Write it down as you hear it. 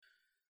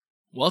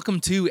Welcome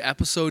to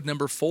episode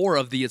number 4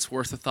 of the It's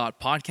Worth a Thought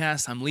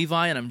podcast. I'm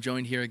Levi, and I'm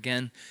joined here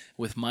again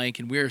with Mike,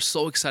 and we are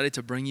so excited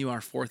to bring you our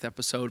 4th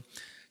episode.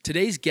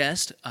 Today's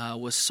guest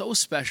was so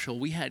special.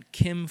 We had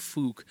Kim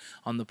Phuc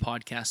on the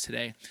podcast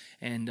today,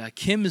 and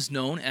Kim is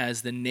known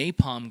as the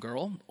Napalm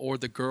Girl, or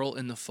the girl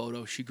in the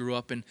photo. She grew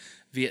up in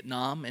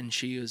Vietnam, and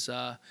she was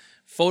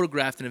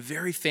photographed in a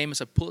very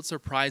famous, a Pulitzer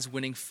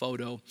Prize-winning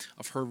photo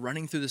of her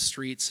running through the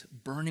streets,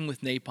 burning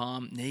with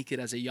napalm, naked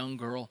as a young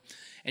girl.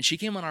 And she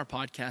came on our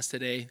podcast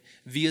today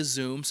via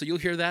Zoom. So you'll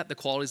hear that. The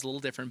quality is a little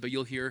different, but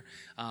you'll hear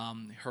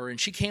her. And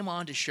she came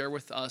on to share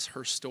with us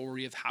her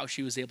story of how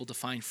she was able to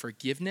find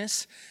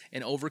forgiveness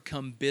and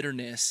overcome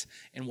bitterness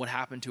and what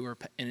happened to her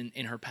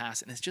in her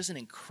past. And it's just an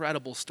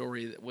incredible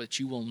story which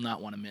you will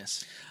not want to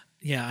miss.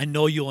 Yeah, I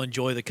know you'll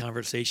enjoy the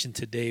conversation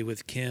today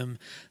with Kim.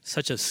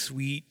 Such a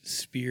sweet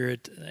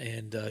spirit,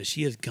 and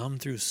she has come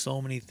through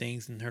so many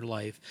things in her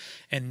life,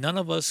 and none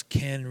of us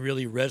can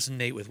really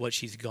resonate with what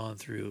she's gone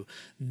through.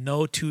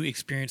 No two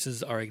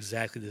experiences are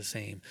exactly the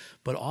same,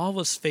 but all of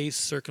us face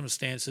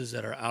circumstances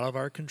that are out of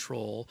our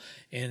control,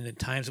 and in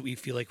times that we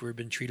feel like we've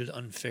been treated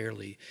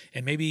unfairly.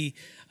 And maybe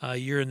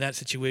you're in that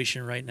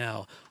situation right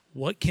now.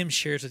 What Kim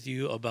shares with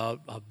you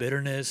about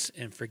bitterness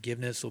and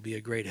forgiveness will be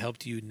a great help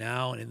to you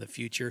now and in the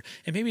future.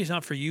 And maybe it's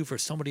not for you, for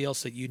somebody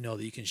else that you know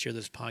that you can share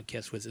this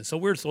podcast with. And so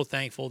we're so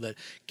thankful that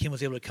Kim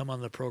was able to come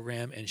on the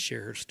program and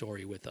share her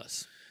story with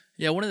us.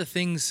 Yeah, one of the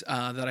things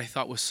that I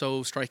thought was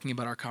so striking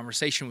about our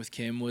conversation with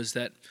Kim was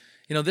that,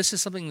 this is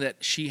something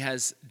that she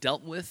has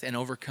dealt with and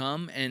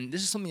overcome. And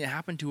this is something that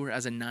happened to her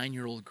as a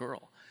 9-year-old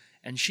girl.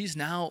 And she's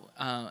now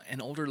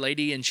an older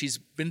lady, and she's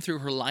been through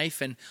her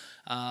life, and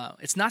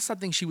it's not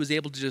something she was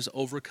able to just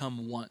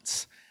overcome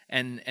once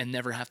and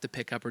never have to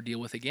pick up or deal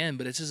with again.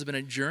 But it's just been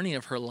a journey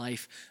of her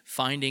life,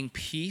 finding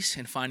peace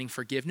and finding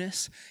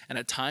forgiveness, and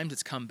at times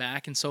it's come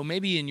back. And so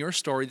maybe in your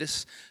story,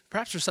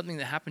 perhaps there's something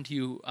that happened to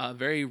you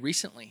very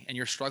recently, and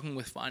you're struggling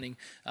with finding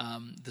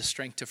the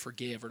strength to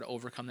forgive or to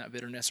overcome that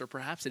bitterness, or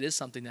perhaps it is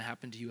something that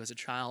happened to you as a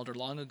child or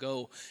long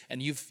ago,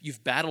 and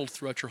you've battled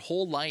throughout your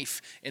whole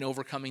life in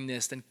overcoming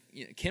this. Then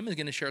Kim is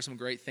going to share some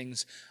great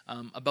things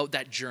about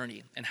that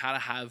journey and how to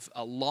have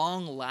a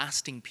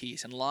long-lasting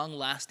peace and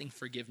long-lasting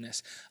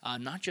forgiveness,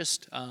 not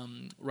just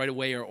right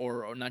away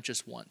or not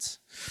just once.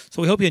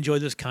 So we hope you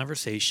enjoyed this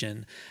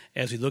conversation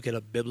as we look at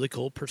a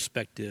biblical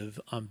perspective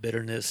on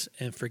bitterness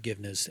and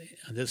forgiveness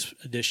on this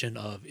edition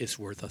of It's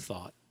Worth a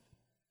Thought.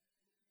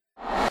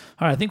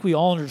 All right, I think we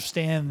all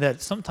understand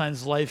that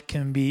sometimes life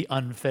can be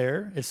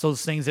unfair. It's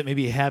those things that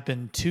maybe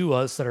happen to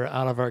us that are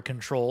out of our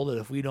control, that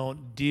if we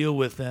don't deal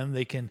with them,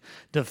 they can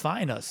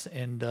define us,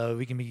 and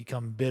we can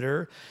become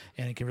bitter,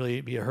 and it can really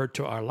be a hurt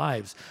to our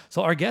lives.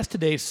 So our guest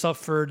today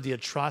suffered the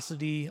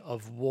atrocity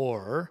of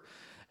war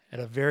at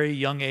a very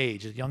young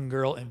age, a young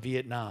girl in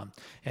Vietnam.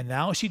 And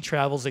now she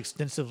travels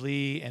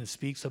extensively and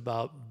speaks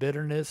about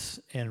bitterness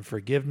and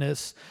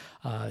forgiveness.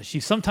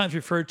 She's sometimes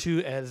referred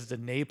to as the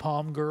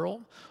Napalm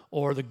Girl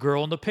or the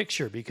girl in the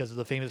picture because of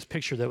the famous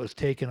picture that was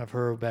taken of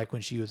her back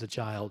when she was a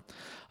child.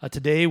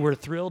 Today, we're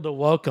thrilled to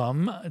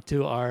welcome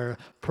to our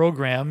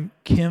program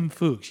Kim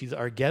Phuc. She's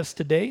our guest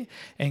today.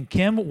 And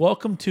Kim,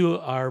 welcome to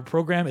our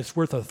program. It's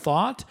Worth a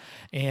Thought.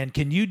 And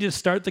can you just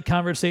start the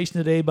conversation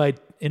today by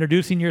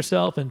introducing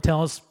yourself and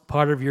tell us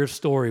part of your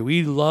story?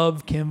 We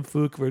love Kim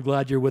Phuc. We're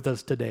glad you're with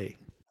us today.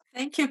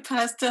 Thank you,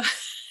 Pastor.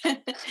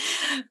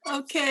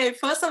 Okay,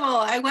 first of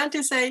all, I want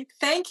to say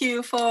thank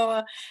you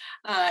for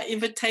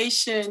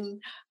invitation.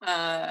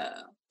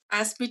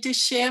 Asked me to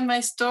share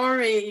my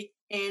story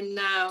in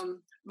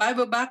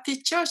Bible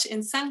Baptist Church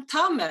in St.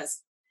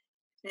 Thomas.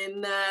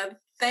 And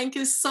thank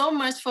you so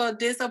much for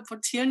this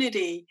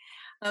opportunity.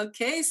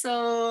 Okay,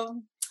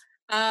 so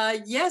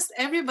yes,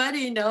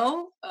 everybody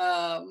know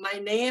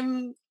my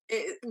name.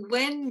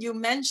 When you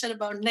mention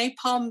about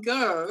Napalm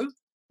Girl,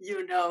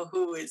 you know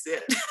who is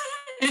it.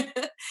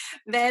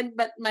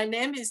 But my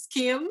name is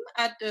Kim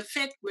at the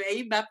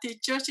Faithway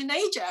Baptist Church in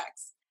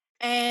Ajax.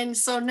 And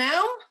so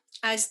now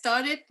I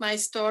started my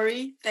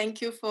story.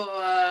 Thank you for,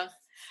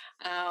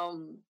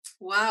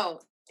 wow,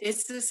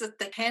 it's just that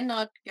they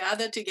cannot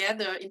gather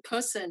together in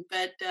person,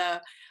 but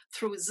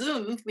through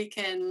Zoom, we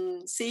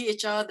can see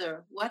each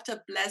other. What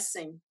a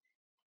blessing.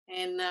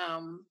 And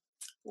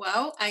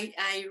wow,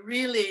 I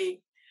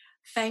really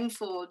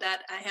thankful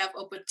that I have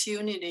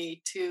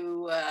opportunity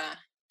to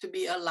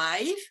be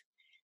alive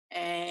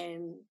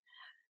and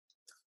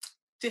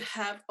to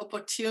have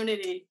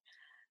opportunity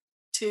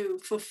to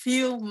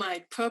fulfill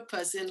my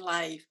purpose in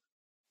life.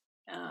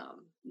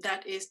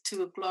 That is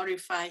to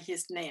glorify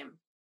His name.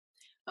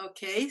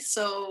 Okay,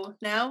 so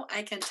now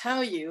I can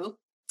tell you,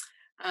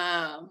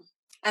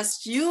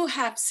 as you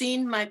have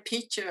seen my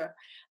picture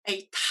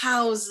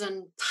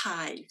 1,000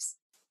 times,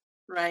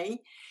 right?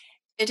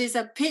 It is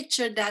a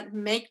picture that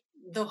makes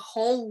the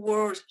whole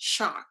world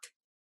shock.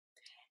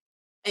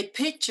 A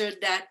picture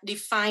that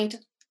defined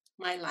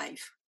my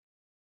life.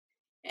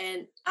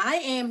 And I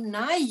am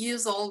 9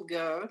 years old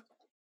girl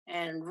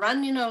and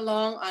running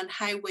along on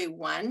Highway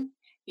 1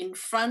 in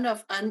front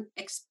of an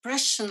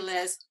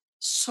expressionless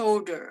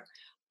soldier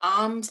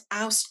arms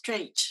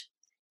outstretched,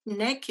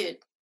 naked,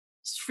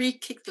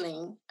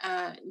 shrieking,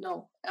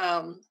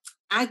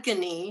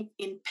 agony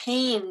in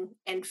pain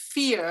and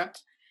fear,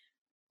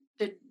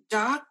 the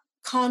dark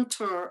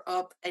contour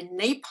of a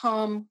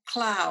napalm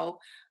cloud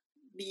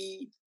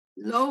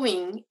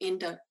billowing in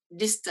the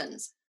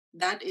distance.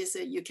 That is,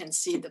 you can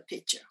see the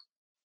picture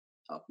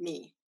of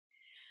me.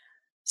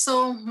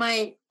 So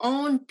my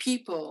own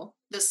people,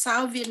 the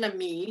South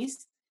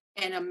Vietnamese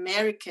and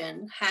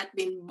American, had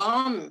been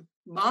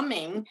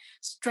bombing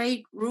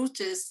straight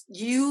routes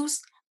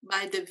used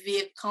by the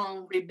Viet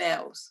Cong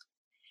rebels.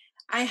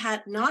 I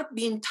had not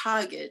been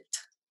targeted,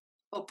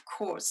 of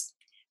course.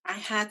 I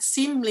had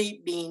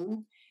simply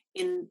been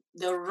in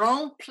the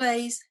wrong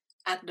place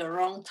at the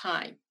wrong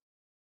time.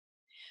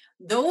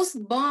 Those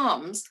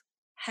bombs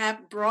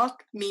have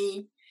brought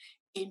me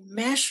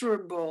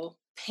immeasurable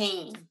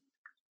pain.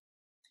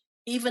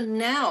 Even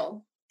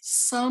now,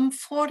 some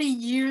 40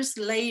 years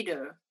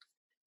later,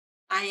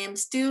 I am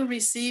still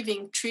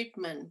receiving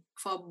treatment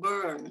for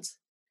burns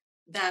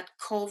that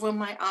cover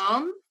my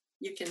arm.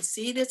 You can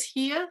see this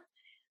here,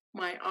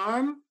 my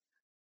arm,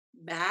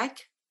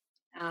 back,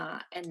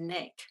 and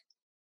neck.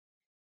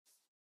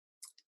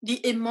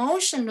 The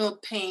emotional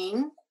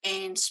pain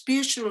and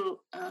spiritual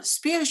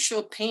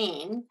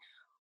pain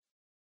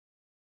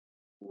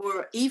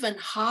were even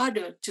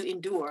harder to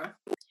endure.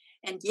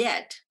 And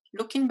yet,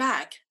 looking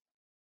back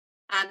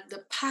at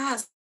the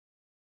past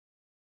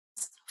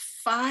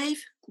 5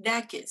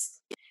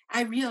 decades,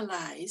 I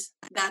realized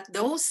that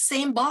those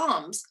same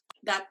bombs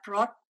that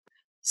brought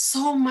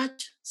so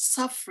much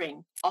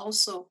suffering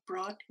also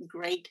brought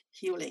great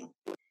healing.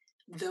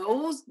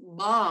 Those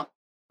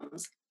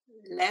bombs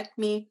led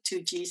me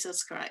to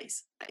Jesus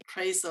Christ.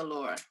 Praise the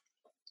Lord.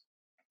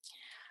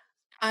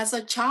 As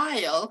a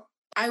child,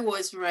 I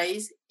was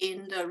raised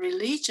in the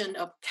religion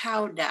of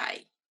Cao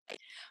Dai.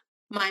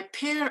 My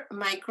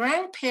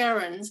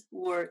grandparents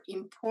were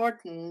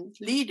important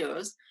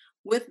leaders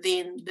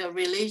within the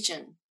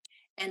religion,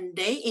 and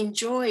they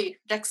enjoyed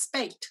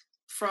respect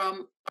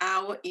from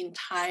our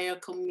entire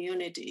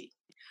community.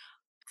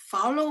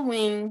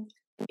 Following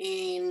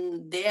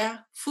in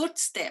their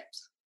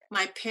footsteps,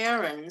 my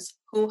parents,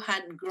 who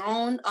had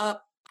grown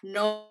up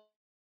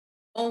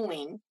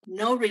knowing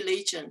no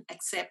religion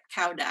except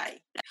Cao Dai,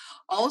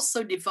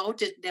 also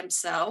devoted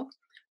themselves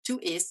to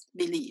its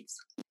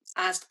beliefs,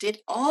 as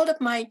did all of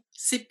my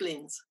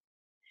siblings.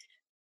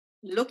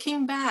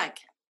 Looking back,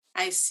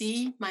 I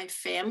see my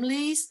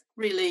family's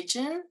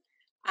religion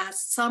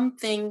as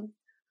something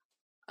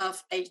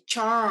of a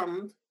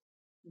charm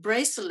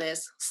bracelet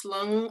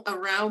slung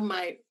around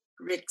my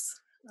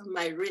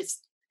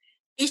wrist,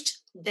 each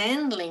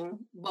dangling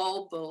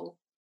bauble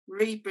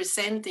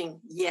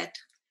representing yet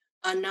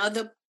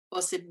another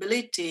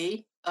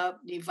possibility of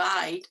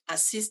divine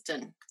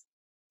assistance.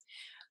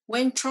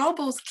 When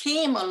troubles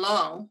came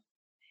along,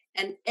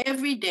 and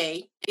every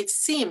day it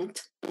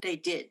seemed they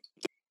did,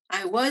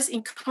 I was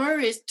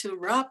encouraged to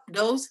rub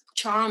those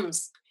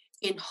charms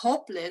in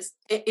hopes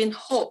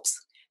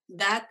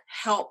that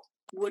help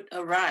would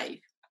arrive.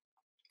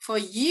 For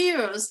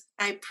years,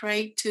 I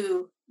prayed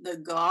to the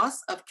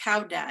gods of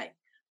Cao Dai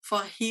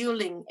for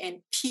healing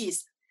and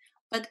peace,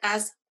 but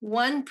as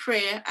one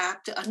prayer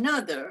after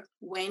another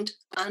went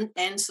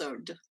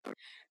unanswered,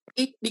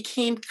 it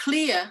became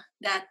clear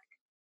that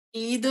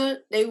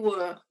either they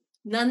were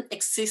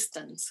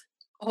non-existent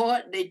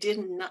or they did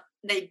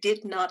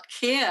not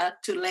care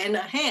to lend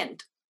a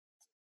hand.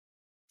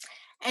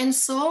 And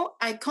so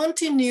I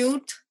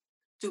continued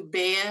to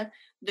bear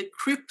the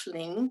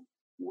crippling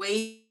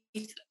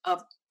weight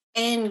of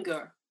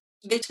anger,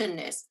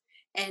 bitterness,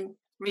 and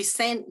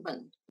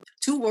resentment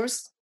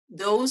towards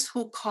those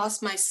who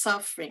caused my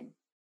suffering.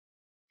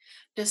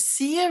 The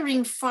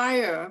searing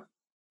fire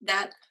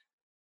that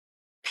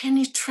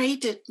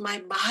penetrated my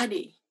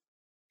body,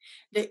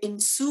 the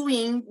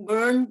ensuing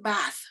burn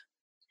bath,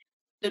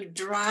 the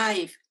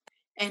drive,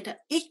 and the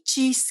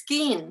itchy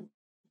skin,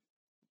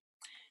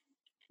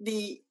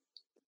 the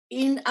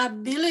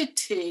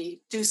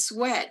inability to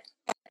sweat,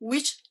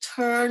 which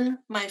turned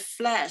my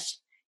flesh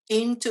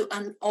into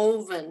an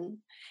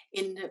oven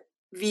in the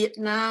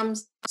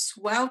Vietnam's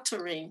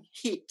sweltering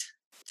heat.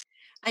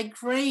 I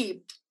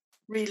craved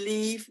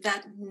relief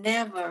that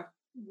never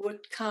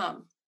would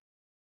come.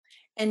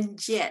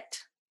 And yet,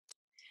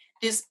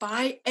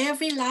 despite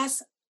every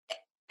last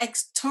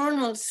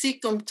external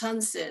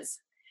circumstances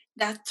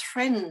that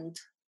threatened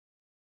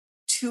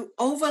to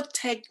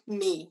overtake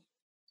me,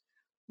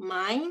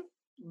 mind,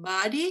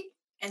 body,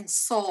 and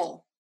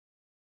soul,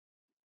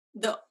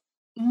 the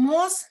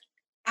most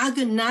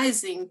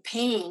agonizing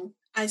pain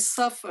I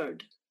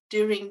suffered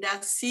during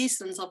that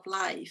seasons of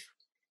life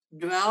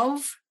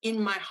dwelled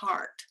in my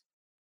heart.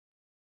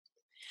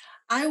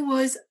 I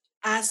was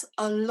as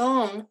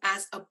alone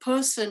as a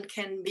person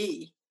can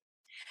be.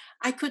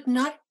 I could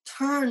not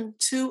turn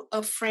to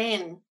a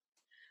friend,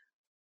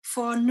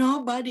 for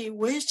nobody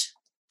wished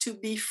to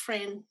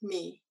befriend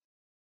me.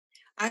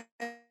 I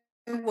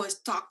was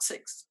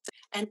toxic,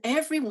 and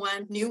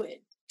everyone knew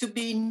it. To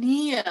be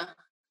near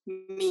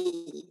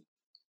me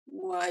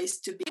was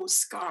to be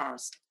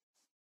scars.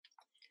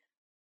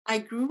 I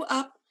grew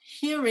up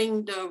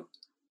hearing the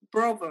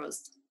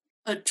proverbs,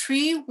 a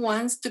tree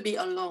wants to be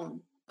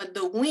alone, but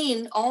the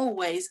wind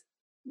always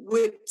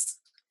whips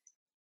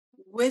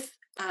with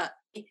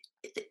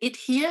it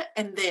here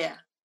and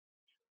there.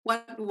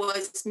 What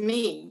was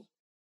me?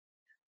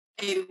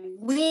 A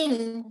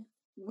wind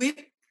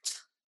whipped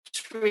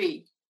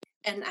tree,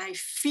 and I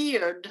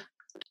feared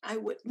I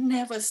would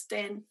never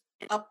stand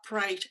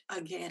upright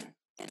again.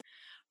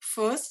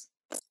 First,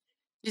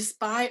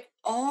 despite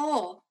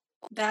all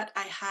that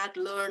I had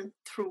learned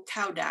through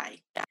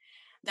Kaudai,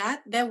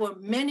 that there were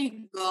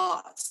many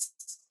gods,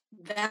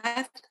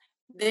 that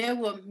there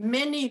were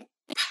many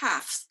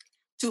paths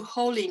to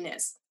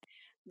holiness,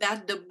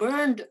 that the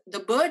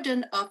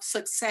burden of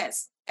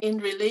success in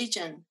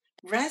religion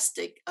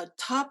rested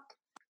atop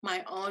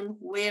my own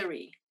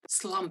weary,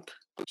 slump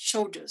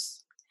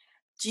shoulders.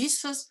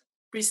 Jesus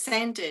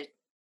presented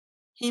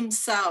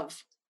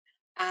himself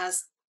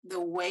as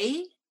the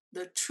way,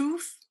 the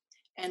truth,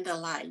 and the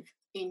life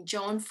in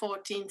John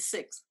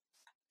 14:6.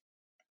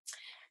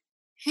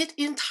 His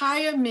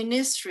entire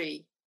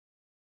ministry,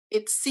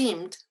 it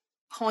seemed,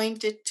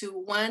 pointed to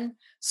one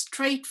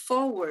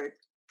straightforward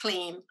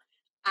claim: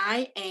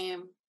 I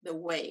am the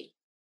way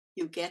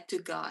you get to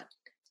God.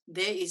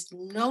 There is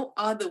no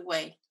other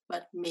way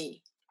but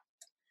me.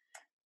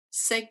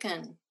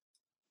 Second,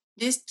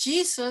 this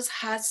Jesus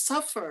had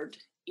suffered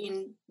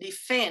in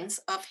defense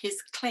of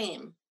his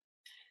claim.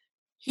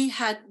 He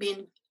had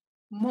been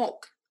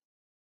mocked,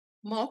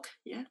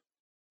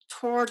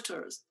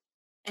 tortured,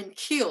 and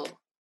killed.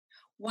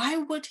 Why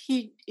would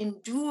he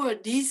endure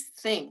these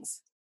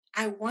things?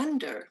 I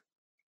wonder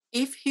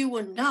if he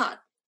were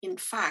not, in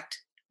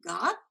fact,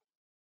 God.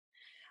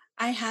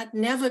 I had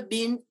never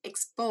been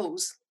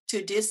exposed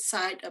to this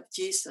side of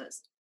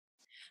Jesus,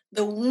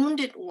 the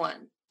wounded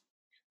one,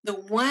 the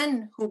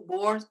one who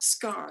bore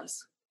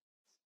scars.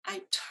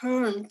 I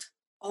turned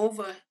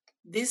over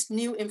this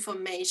new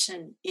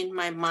information in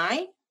my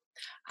mind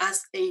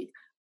as a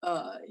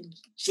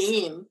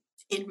gem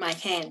in my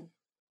hand,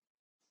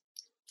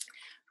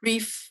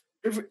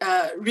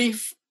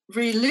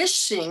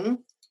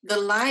 relishing the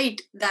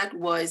light that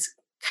was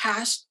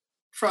cast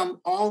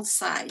from all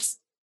sides.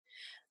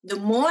 The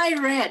more I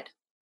read,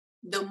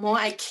 the more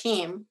I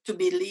came to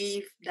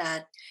believe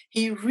that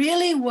he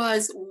really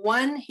was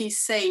one he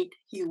said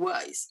he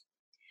was,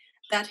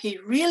 that he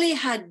really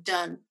had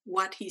done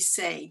what he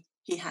said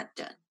he had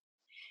done.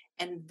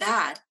 And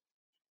that,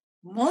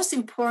 most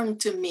important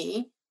to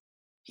me,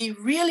 he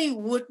really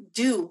would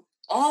do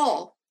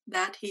all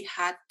that he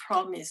had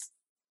promised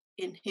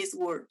in his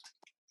word.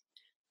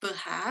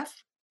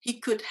 Perhaps he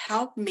could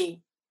help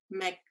me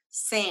make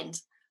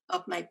sense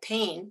of my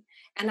pain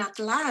and at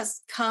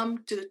last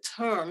come to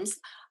terms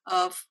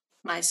of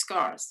my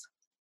scars.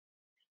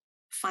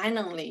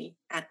 Finally,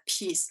 at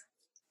peace.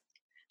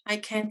 I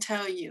can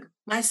tell you,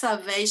 my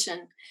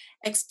salvation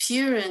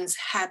experience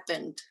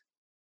happened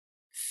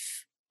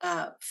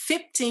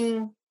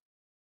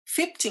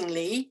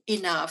fittingly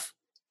enough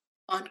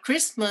on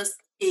Christmas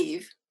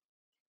Eve.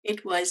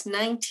 It was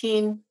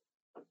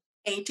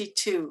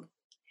 1982,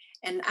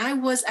 and I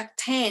was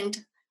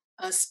attend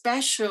a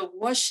special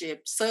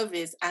worship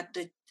service at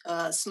the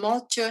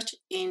small church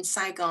in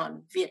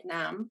Saigon,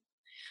 Vietnam.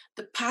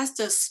 The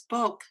pastor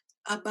spoke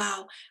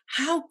about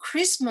how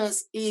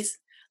Christmas is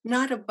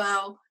not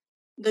about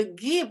the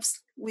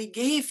gifts we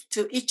give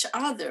to each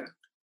other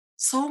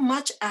so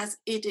much as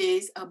it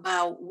is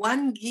about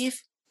one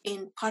gift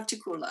in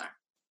particular,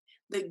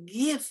 the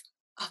gift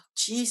of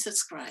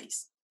Jesus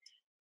Christ.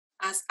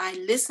 As I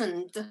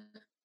listened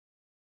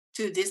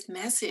to this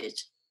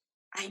message,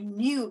 I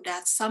knew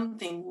that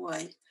something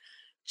was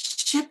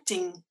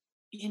shifting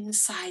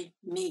inside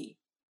me.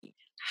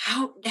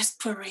 How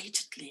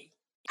desperately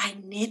I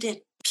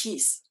needed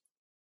peace.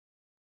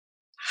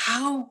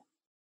 How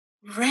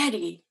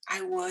ready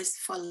I was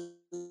for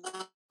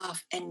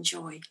love and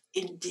joy.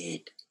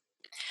 Indeed,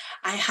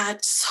 I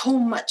had so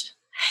much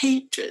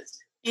hatred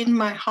in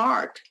my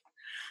heart,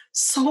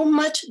 so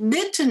much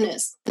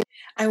bitterness.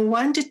 I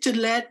wanted to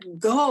let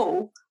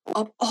go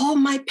of all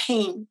my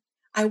pain.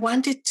 I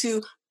wanted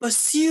to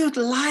pursue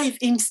life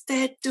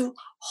instead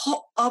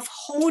of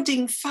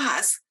holding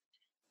fast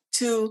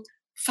to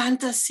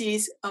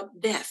fantasies of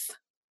death.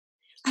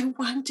 I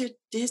wanted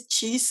this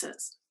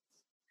Jesus.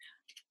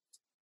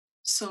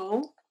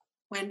 So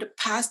when the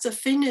pastor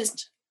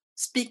finished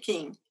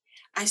speaking,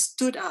 I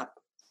stood up,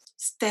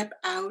 stepped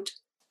out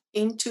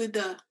into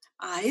the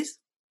aisle,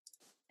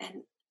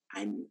 and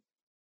I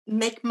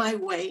make my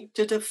way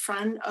to the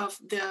front of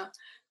the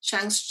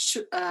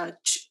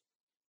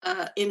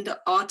in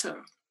the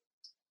altar,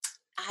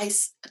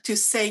 to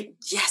say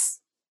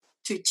yes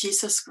to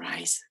Jesus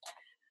Christ.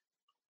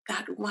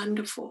 That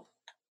wonderful.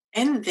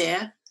 And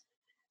there,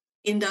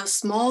 in the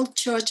small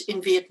church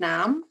in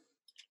Vietnam,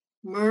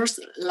 miles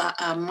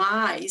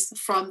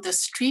from the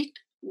street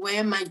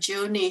where my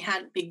journey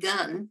had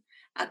begun,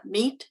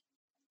 amid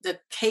the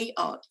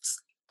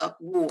chaos of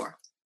war,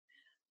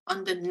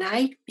 on the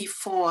night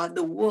before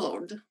the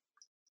world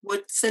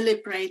would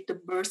celebrate the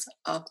birth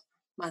of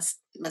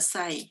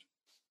Messiah,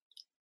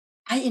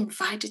 I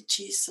invited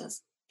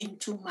Jesus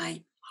into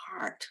my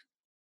heart.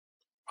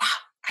 Wow,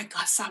 I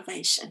got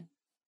salvation.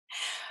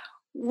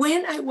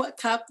 When I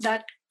woke up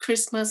that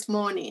Christmas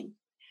morning,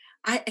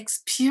 I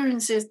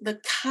experienced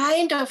the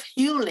kind of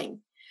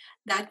healing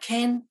that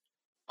can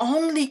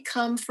only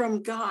come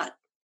from God.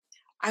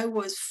 I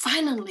was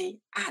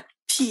finally at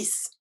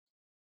peace.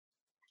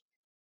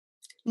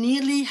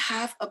 Nearly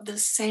half of the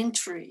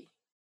century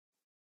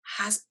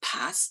has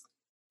passed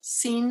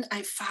since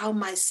I found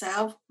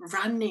myself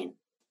running,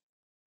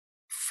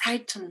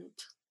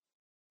 frightened,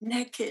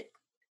 naked,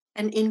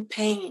 and in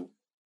pain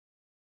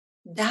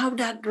down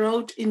that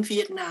road in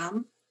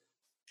Vietnam.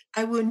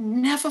 I will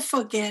never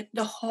forget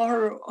the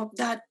horror of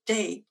that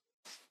day,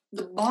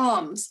 the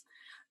bombs,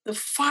 the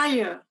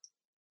fire,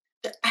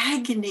 the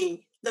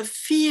agony, the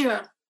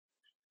fear,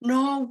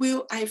 nor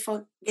will I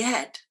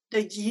forget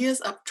the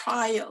years of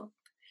trial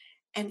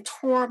and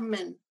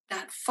torment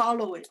that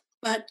followed.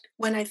 But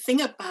when I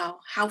think about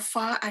how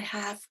far I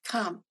have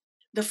come,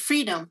 the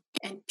freedom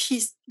and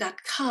peace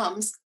that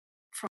comes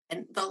from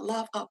the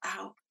love of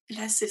our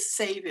blessed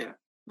Savior,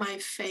 my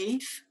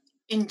faith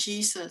in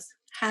Jesus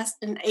has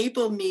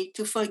enabled me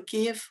to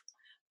forgive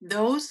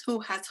those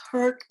who have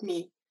hurt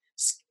me,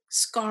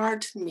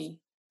 scarred me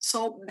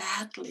so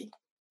badly.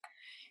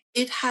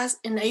 It has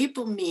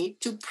enabled me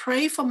to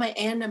pray for my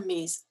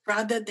enemies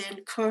rather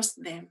than curse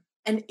them.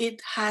 And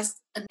it has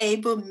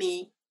enabled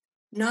me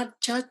not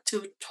just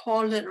to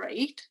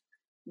tolerate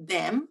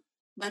them,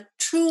 but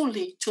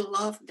truly to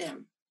love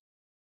them.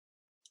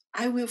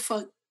 I will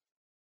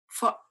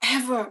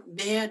forever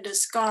bear the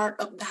scar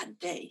of that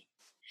day.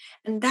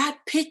 And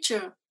that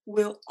picture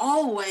will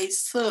always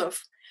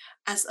serve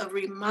as a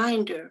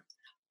reminder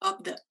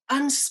of the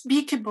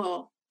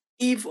unspeakable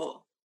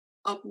evil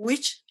of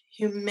which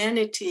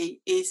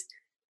humanity is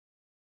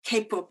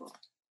capable.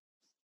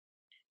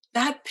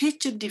 That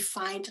picture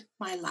defined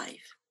my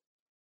life.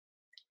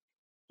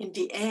 In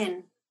the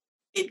end,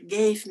 it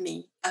gave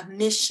me a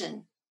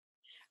mission,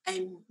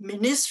 a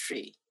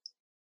ministry,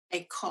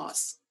 a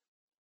cause.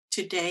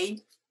 Today,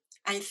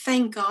 I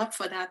thank God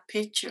for that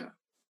picture.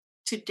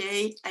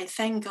 Today, I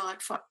thank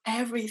God for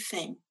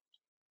everything,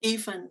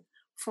 even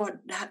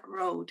for that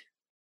road,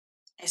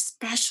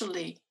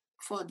 especially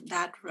for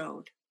that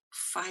road,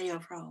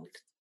 fire road.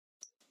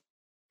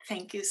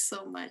 Thank you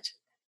so much.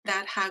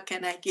 That how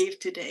can I give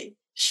today?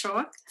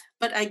 Short,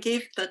 but I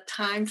gave the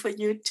time for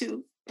you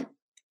to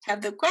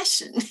have the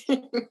question.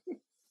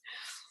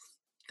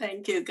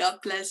 Thank you. God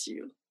bless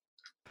you.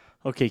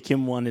 Okay,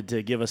 Kim wanted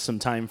to give us some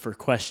time for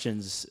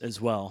questions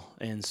as well.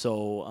 And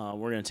so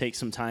we're going to take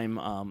some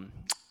time.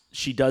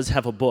 She does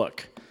have a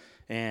book,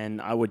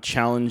 and I would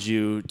challenge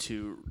you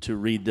to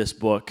read this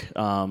book.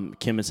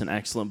 Kim, it's an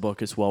excellent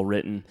book. It's well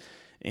written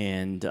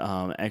and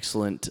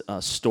excellent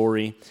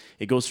story.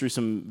 It goes through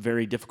some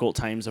very difficult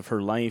times of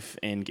her life.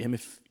 And Kim,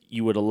 if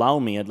you would allow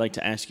me, I'd like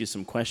to ask you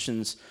some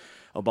questions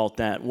about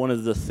that. One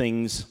of the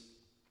things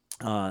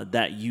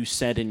that you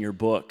said in your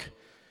book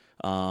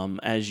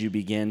as you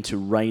began to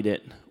write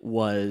it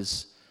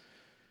was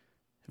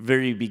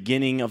very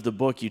beginning of the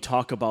book, you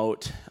talk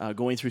about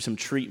going through some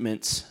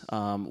treatments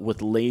with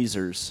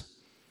lasers.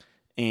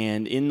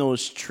 And in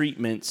those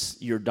treatments,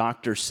 your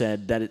doctor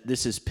said that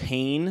this is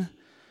pain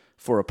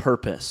for a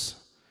purpose.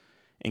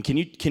 And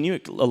can you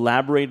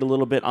elaborate a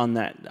little bit on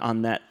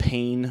that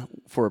pain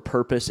for a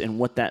purpose and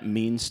what that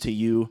means to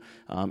you,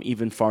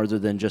 even farther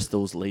than just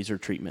those laser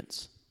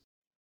treatments?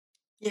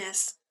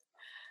 Yes.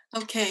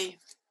 Okay.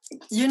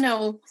 You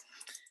know,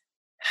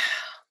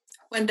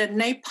 when the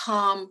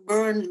napalm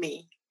burned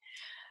me,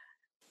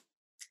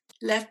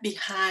 left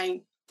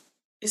behind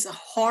is a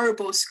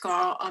horrible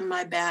scar on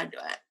my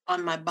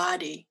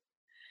body.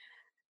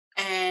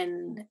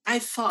 And I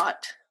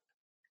thought,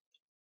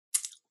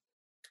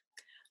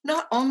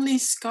 not only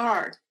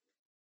scarred,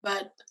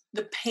 but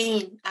the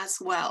pain as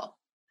well.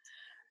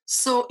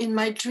 So in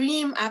my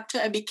dream, after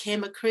I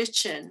became a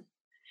Christian,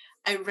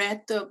 I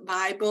read the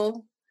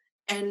Bible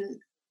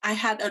and I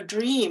had a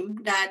dream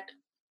that,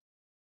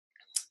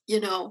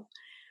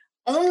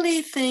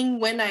 only thing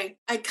when I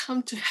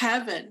come to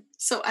heaven,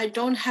 so I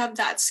don't have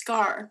that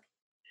scar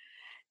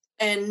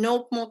and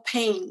no more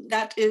pain.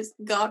 That is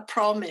God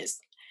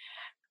promised.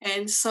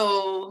 And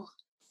so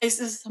it's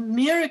just a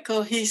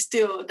miracle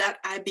that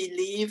I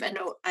believe and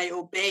I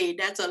obey.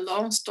 That's a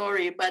long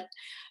story, but,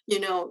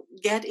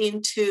 get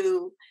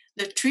into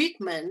the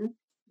treatment,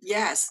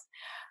 yes.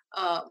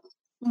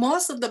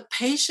 Most of the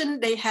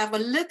patient, they have a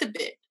little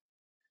bit,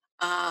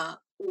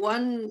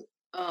 one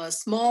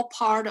small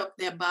part of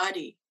their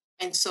body.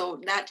 And so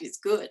that is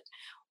good.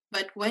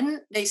 But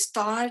when they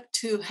start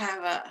to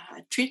have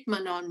a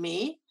treatment on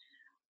me,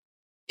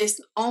 it's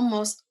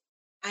almost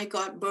I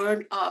got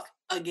burned up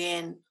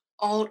again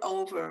all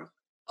over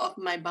of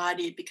my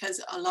body because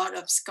a lot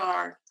of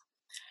scar.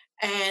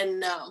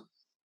 And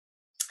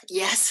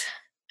yes,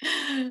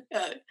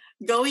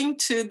 going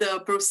to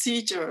the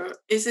procedure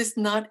is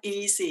not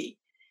easy.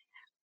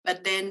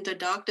 But then the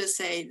doctor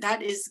say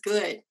that is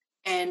good.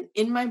 And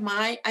in my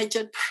mind, I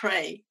just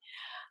pray.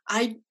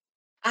 I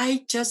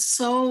I just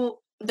so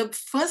the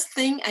first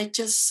thing I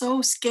just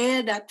so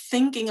scared at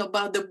thinking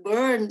about the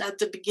burn at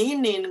the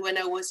beginning when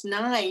I was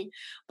 9.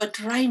 But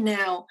right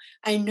now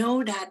I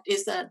know that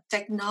is a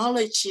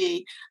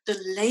technology, the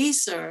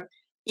laser,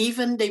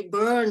 even they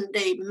burn,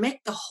 they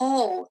make the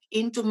hole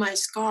into my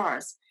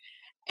scars.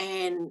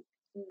 And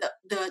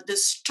the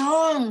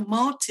strong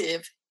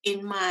motive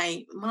in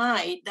my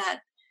mind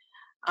that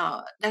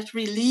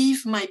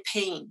relieve my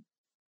pain,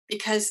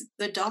 because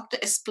the doctor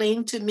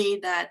explained to me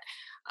that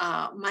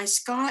my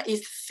scar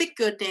is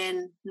thicker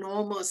than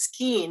normal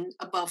skin,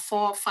 about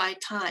 4 or 5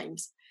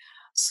 times.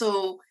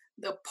 So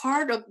the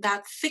part of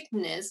that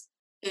thickness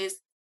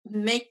is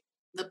make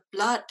the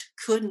blood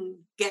couldn't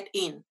get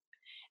in,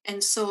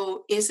 and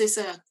so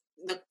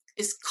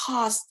it's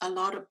caused a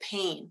lot of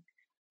pain.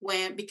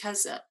 Where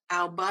because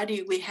our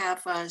body we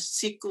have a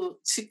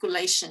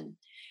circulation,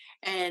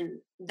 and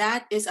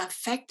that is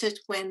affected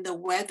when the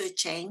weather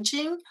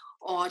changing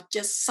or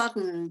just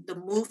sudden the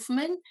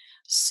movement.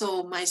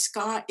 So my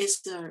scar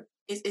is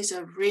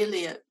a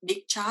really a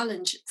big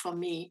challenge for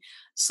me.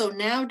 So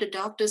now the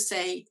doctors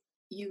say,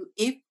 you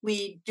if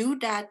we do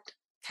that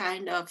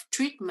kind of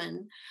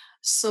treatment,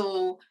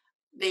 so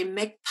they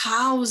make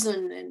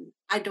thousand and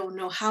I don't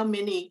know how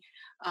many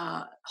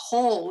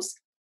holes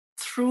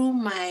through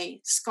my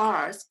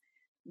scars,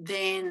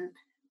 then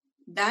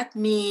that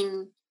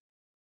means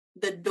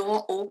the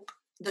door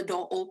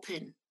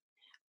open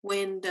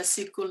when the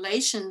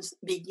circulations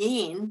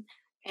begin,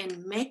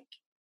 and make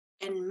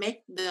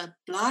the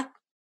blood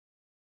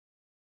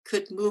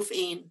could move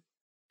in.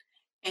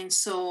 And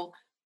so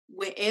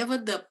wherever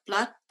the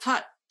blood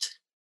touch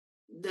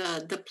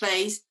the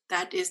place,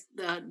 that is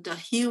the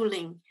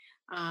healing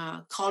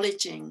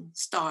collagen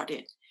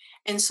started.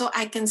 And so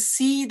I can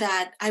see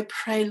that. I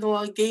pray,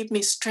 Lord, give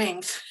me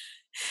strength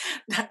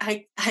that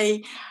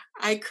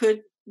I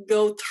could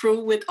go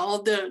through with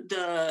all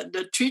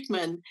the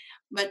treatment.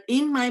 But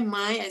in my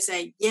mind, I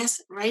say,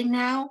 yes, right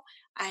now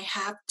I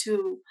have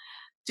to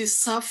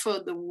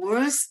suffer the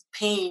worst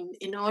pain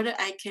in order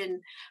I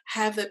can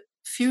have a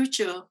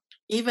future.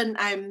 Even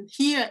I'm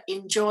here,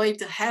 enjoy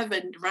the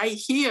heaven right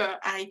here.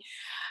 I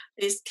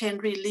it can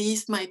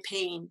release my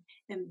pain.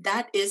 And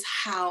that is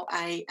how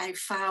I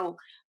found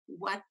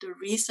what the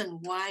reason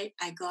why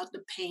I got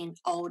the pain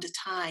all the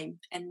time.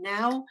 And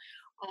now,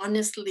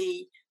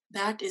 honestly,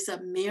 that is a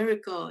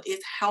miracle.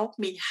 It helped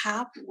me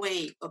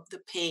halfway of the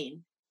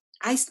pain.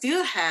 I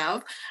still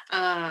have,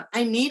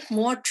 I need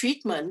more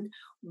treatment,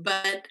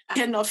 but I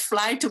cannot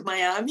fly to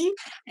Miami.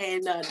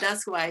 And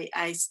that's why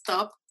I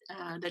stopped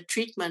the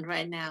treatment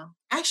right now.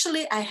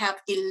 Actually, I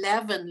have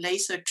 11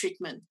 laser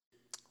treatment.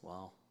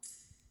 Wow.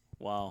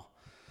 Wow.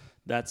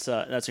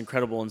 That's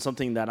incredible. And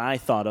something that I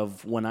thought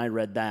of when I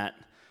read that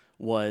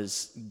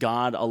was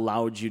God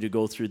allowed you to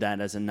go through that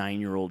as a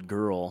 9-year-old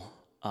girl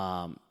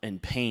in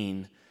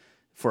pain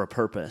for a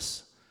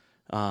purpose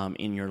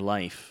in your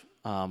life,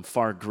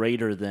 far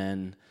greater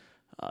than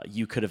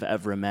you could have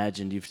ever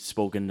imagined. You've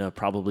spoken to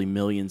probably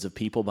millions of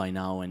people by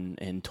now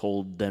and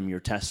told them your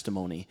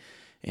testimony.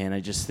 And I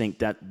just think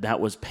that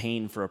was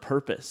pain for a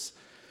purpose.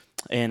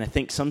 And I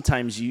think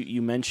sometimes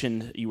you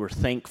mentioned you were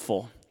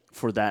thankful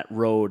for that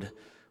road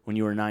when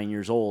you were 9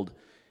 years old.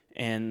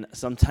 And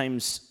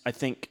sometimes I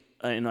think,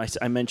 and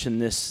I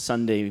mentioned this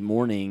Sunday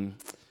morning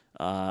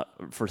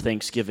for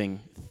Thanksgiving,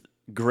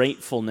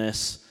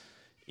 gratefulness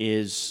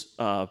is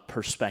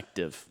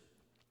perspective.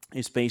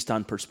 It's based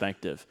on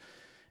perspective.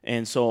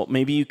 And so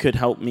maybe you could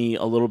help me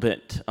a little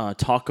bit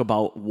talk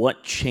about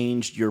what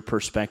changed your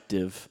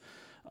perspective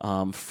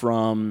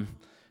from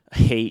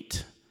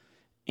hate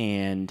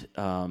and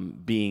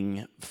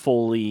being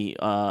fully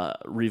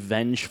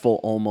revengeful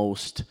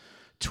almost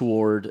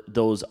toward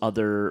those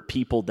other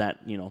people that,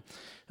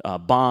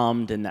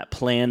 bombed and that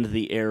planned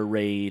the air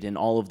raid and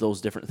all of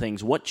those different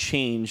things. What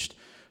changed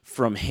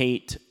from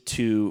hate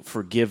to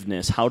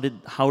forgiveness? How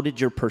did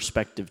your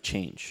perspective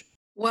change?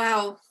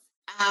 Wow.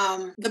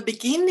 The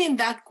beginning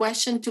that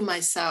question to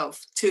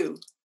myself too.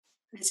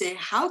 I say,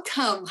 how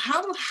come?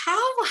 How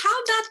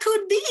that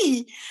could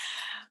be?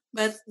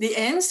 But the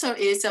answer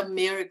is a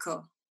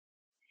miracle.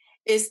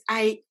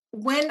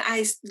 When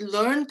I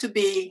learned to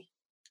be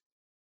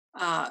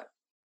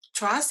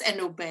trust and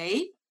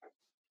obey,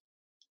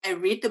 I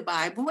read the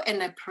Bible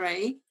and I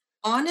pray.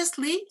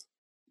 Honestly,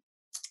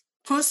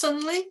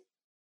 personally,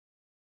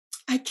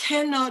 I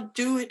cannot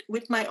do it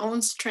with my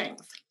own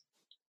strength.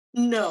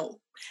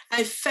 No,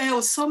 I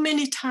failed so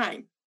many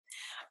times.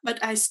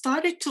 But I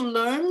started to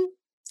learn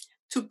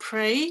to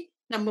pray.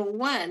 Number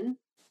one,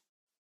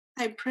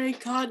 I pray,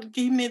 God,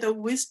 give me the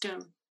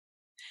wisdom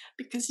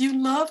because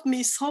you love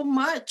me so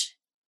much.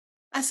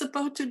 I'm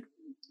supposed to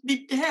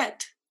be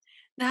dead.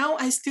 Now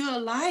I'm still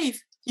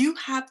alive. You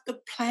have the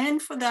plan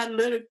for that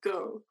little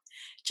girl.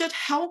 Just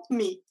help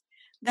me.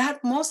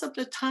 That most of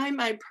the time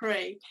I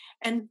pray.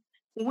 And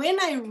when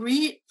I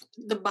read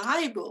the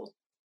Bible,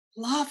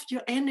 love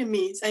your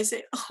enemies, I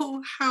say,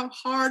 oh, how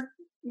hard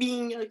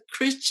being a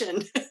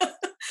Christian.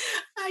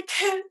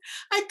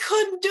 I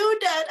couldn't do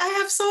that. I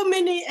have so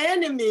many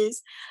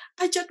enemies.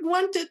 I just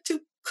wanted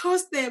to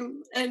curse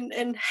them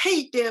and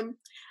hate them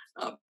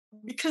uh,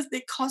 because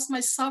they caused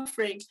my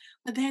suffering.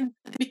 But then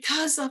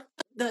because of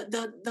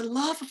the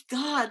love of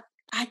God,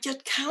 I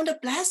just count a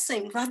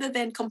blessing rather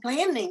than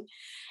complaining.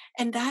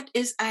 And that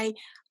is I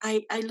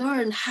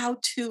learned how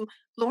to,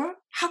 Lord,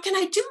 how can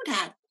I do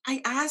that?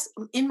 I asked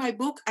in my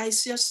book, I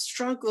just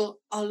struggle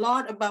a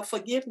lot about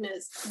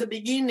forgiveness, the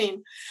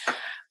beginning.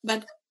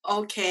 But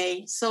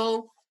okay,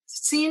 so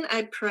since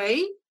I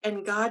pray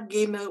and God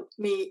gave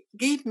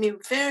me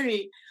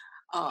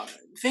uh,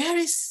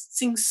 very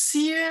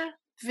sincere,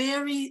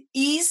 very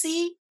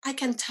easy. I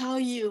can tell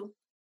you,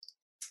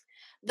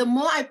 the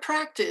more I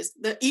practice,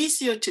 the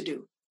easier to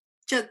do.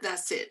 Just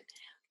that's it.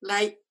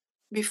 Like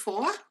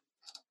before,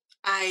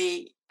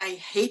 I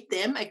hate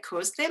them, I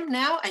curse them.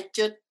 Now I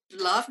just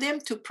love them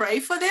to pray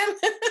for them,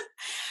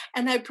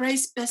 and I pray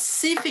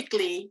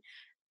specifically.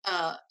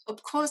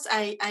 Of course,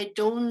 I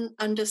don't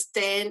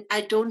understand.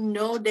 I don't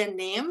know their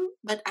name,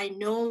 but I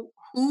know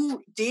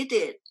who did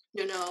it.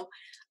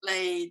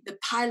 Like the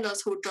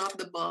pilots who dropped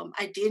the bomb.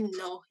 I didn't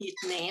know his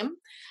name.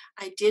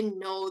 I didn't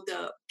know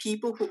the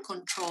people who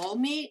control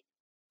me.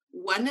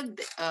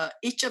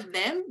 Each of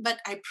them, but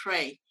I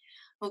pray.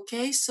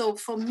 Okay, so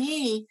for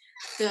me,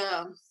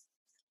 the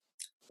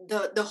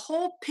the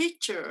whole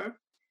picture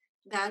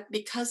that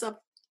because of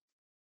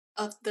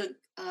the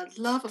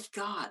love of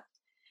God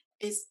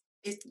is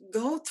it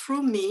go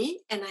through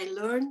me, and I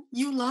learn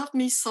you love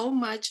me so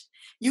much,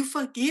 you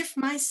forgive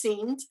my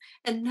sins,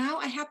 and now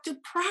I have to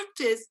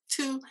practice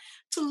to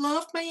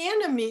love my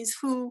enemies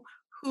who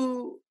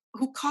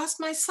cause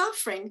my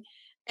suffering,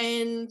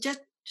 and just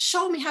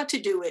show me how to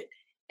do it.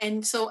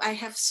 And so I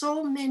have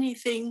so many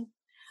things,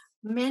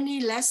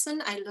 many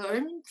lessons I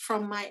learned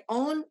from my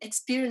own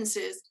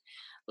experiences.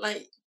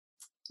 Like,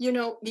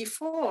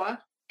 before,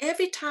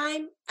 every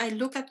time I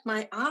look at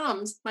my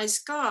arms, my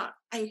scar,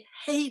 I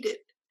hate it.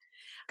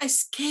 I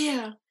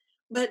scare.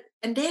 But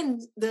and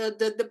then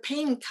the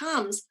pain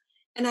comes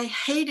and I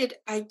hate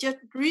it. I just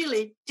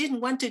really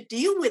didn't want to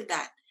deal with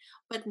that.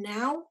 But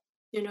now,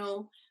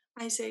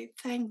 I say,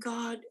 thank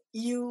God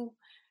you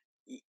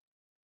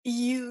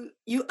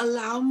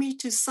allow me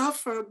to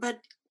suffer, but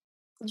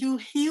you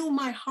heal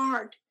my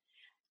heart.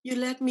 You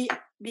let me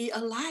be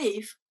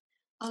alive.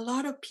 A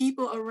lot of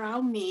people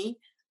around me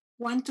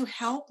want to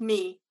help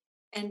me.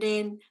 And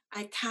then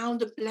I count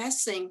the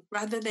blessing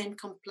rather than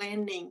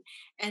complaining.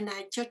 And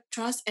I just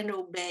trust and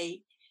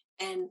obey.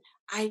 And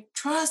I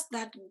trust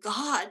that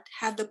God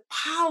has the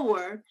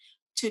power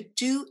to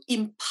do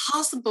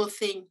impossible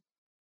things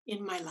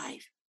in my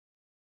life.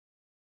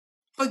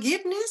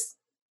 Forgiveness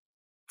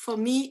for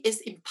me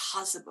is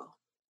impossible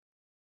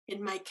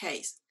in my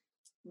case.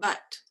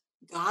 But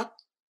God,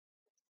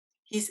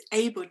 He's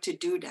able to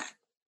do that.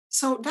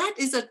 So that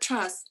is a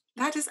trust.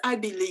 That is, I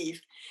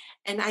believe.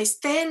 And I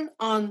stand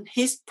on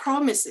his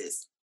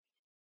promises.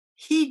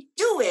 He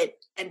do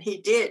it, and he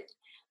did.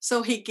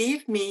 So he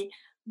gave me,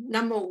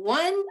 number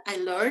one, I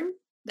learned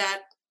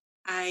that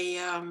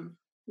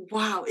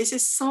wow, it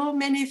is so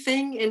many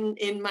things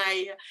in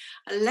my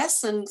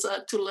lessons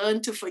to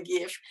learn to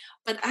forgive.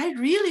 But I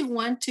really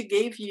want to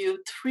give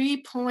you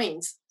 3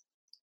 points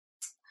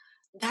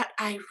that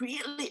I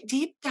really,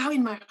 deep down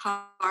in my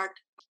heart,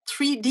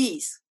 3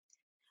 Ds.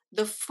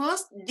 The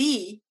first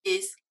D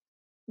is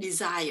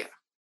desire.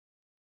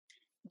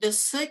 The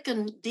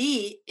second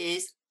D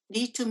is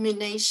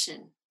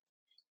determination.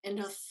 And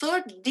the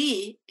third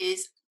D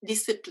is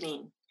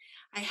discipline.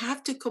 I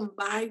have to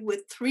combine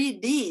with 3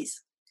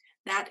 Ds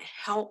that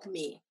help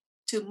me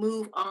to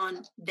move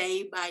on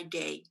day by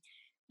day.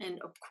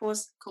 And of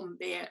course,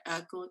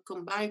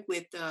 combined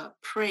with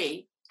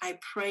pray. I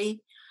pray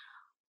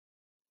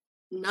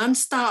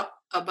nonstop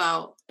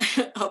about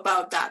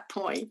about that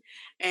point,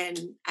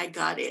 and I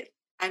got it.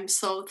 I'm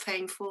so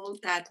thankful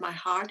that my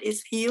heart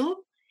is healed,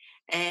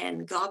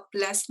 and God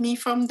blessed me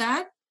from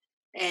that.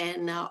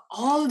 And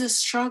all the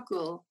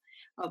struggle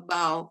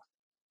about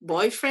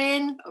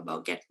boyfriend,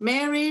 about get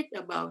married,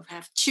 about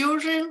have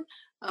children,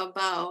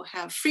 about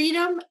have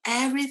freedom,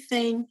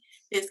 everything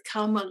is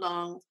come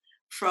along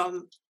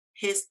from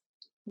His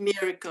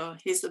miracle,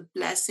 His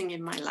blessing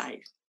in my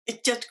life.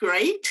 It's just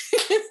great.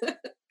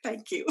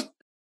 Thank you.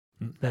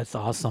 That's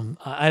awesome.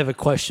 I have a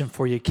question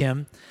for you,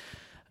 Kim.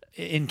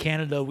 In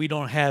Canada, we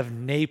don't have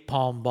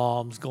napalm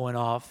bombs going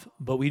off,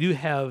 but we do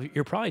have,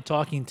 you're probably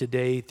talking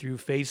today through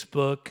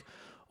Facebook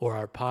or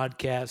our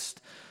podcast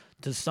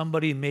to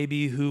somebody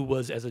maybe who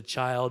was as a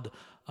child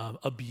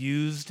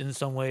abused in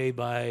some way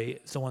by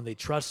someone they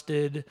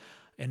trusted,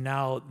 and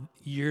now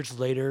years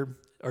later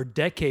or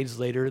decades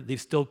later, they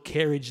still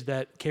carry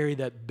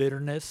that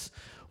bitterness.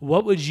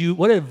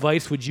 What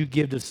advice would you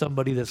give to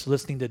somebody that's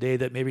listening today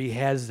that maybe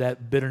has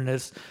that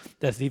bitterness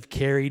that they've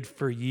carried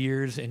for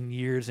years and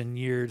years and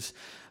years,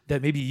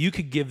 that maybe you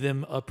could give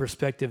them a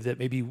perspective that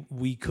maybe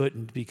we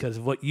couldn't because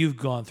of what you've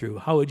gone through?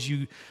 How would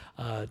you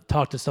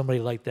talk to somebody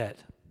like that?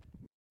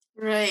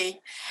 Right.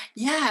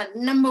 Yeah.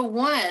 Number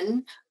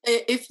one,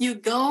 if you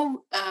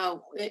go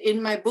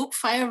in my book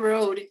Fire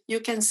Road, you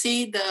can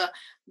see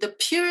the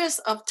periods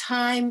of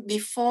time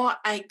before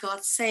I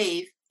got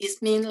saved.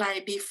 It means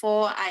like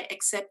before I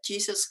accept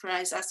Jesus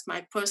Christ as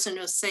my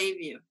personal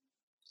savior.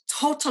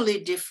 Totally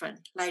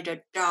different, like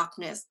the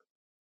darkness,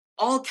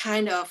 all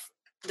kind of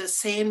the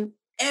same.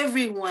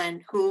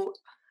 Everyone who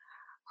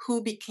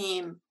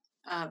became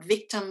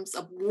victims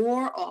of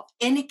war or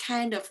any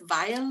kind of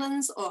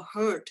violence or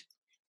hurt,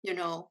 you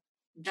know,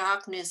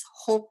 darkness,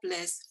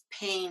 hopeless,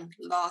 pain,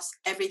 loss,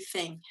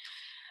 everything.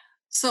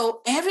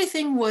 So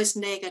everything was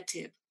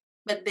negative.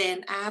 But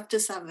then after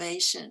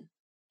salvation,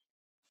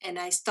 and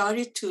I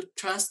started to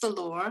trust the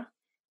Lord,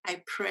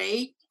 I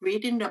prayed,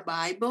 reading the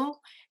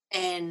Bible,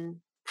 and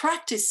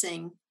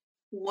practicing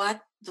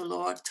what the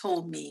Lord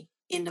told me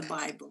in the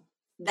Bible.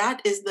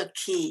 That is the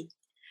key.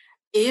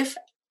 If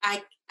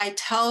I I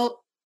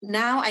tell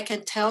now I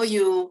can tell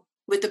you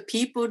with the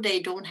people they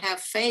don't have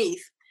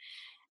faith,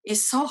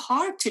 it's so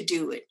hard to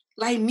do it.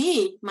 Like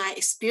me, my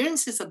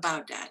experience is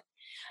about that.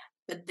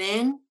 But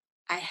then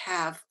I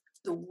have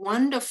the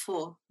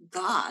wonderful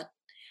God,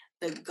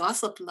 the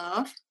God of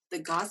love, the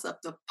God of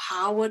the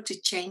power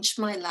to change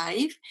my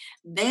life.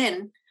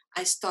 Then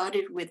I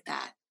started with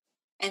that.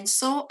 And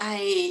so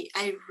I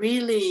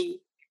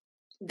really,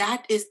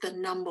 that is the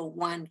number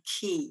one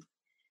key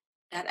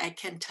that I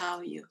can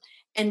tell you.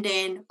 And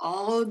then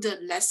all the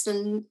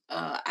lesson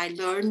I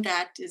learned,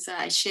 that is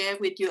I share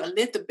with you a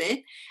little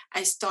bit.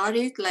 I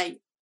started like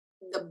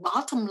the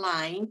bottom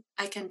line,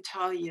 I can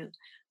tell you,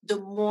 the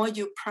more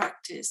you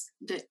practice,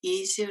 the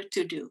easier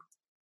to do.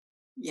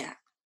 Yeah.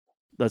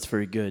 That's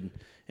very good.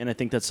 And I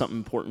think that's something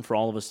important for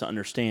all of us to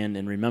understand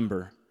and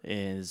remember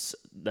is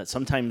that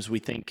sometimes we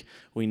think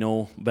we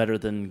know better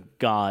than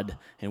God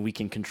and we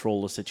can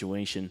control a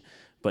situation,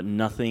 but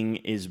nothing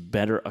is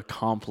better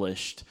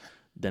accomplished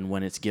than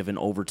when it's given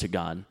over to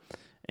God.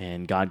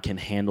 And God can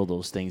handle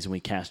those things and we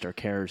cast our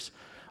cares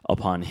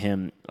upon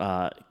Him.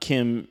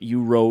 Kim,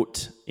 you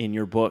wrote in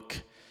your book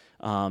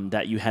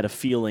that you had a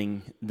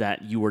feeling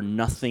that you were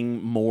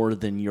nothing more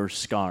than your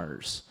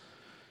scars.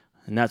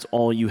 And that's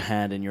all you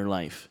had in your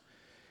life.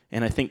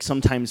 And I think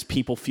sometimes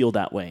people feel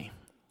that way.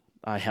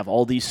 I have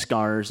all these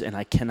scars and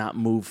I cannot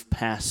move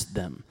past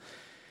them.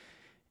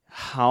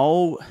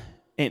 How,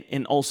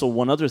 and also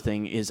one other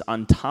thing is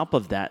on top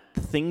of that,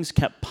 things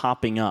kept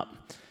popping up.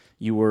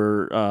 You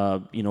were,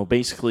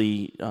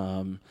 basically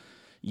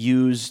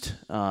used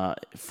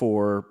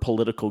for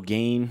political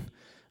gain.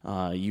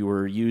 You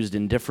were used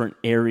in different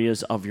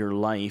areas of your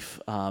life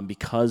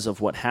because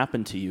of what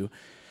happened to you.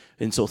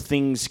 And so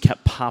things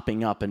kept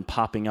popping up.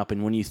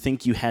 And when you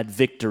think you had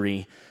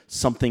victory,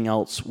 something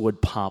else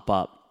would pop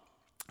up.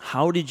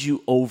 How did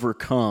you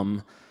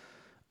overcome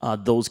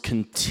those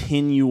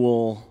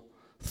continual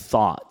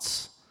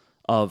thoughts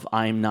of,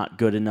 I'm not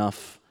good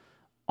enough,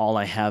 all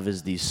I have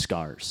is these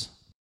scars?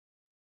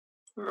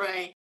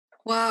 Right.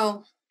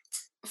 Wow.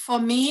 For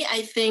me,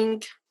 I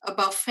think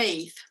about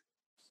faith,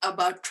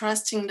 about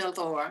trusting the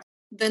Lord.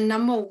 The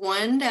number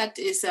one that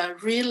is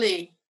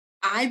really,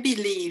 I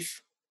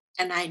believe,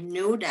 and I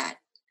know that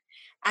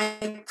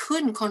I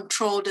couldn't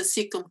control the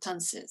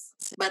circumstances,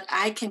 but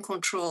I can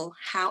control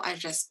how I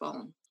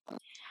respond.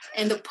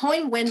 And the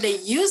point when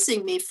they're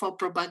using me for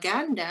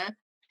propaganda,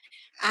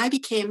 I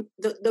became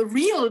the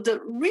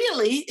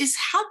really is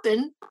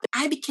happened.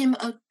 I became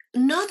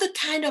another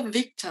kind of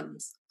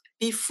victims.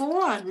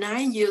 Before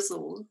 9 years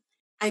old,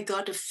 I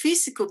got a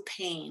physical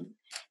pain.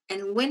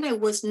 And when I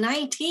was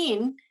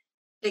 19,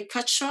 they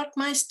cut short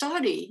my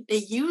study. They're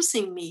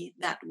using me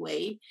that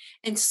way.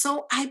 And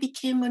so I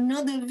became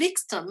another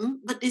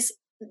victim, but it's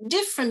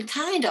different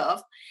kind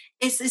of.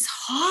 It's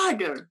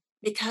harder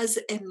because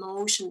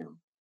emotional,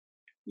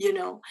 you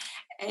know.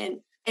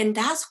 And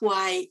that's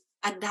why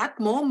at that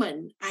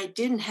moment I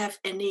didn't have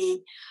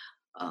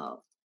uh,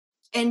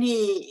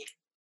 any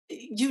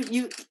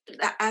you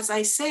as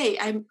I say,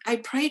 I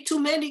pray to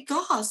many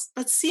gods,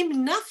 but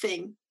seem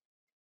nothing,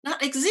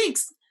 not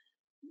exist.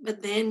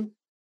 But then,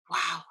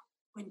 wow,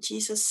 when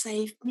Jesus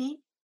saved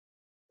me,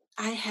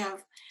 I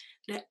have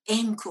the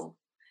ankle,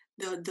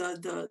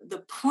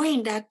 the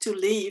point that to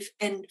live.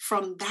 And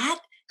from that,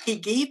 He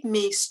gave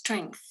me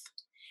strength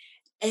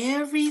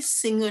every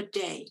single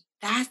day.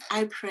 That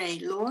I pray,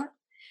 Lord,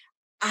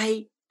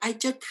 I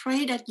just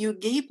pray that you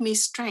give me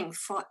strength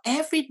for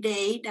every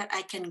day that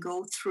I can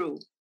go through.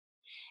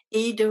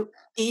 Either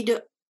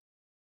either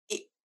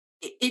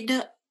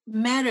either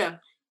matter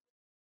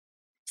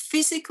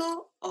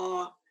physical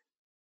or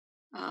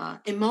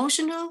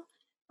emotional,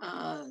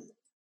 uh,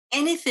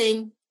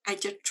 anything. I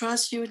just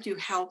trust you to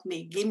help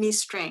me, give me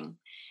strength,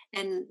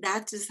 and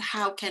that is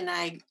how can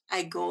I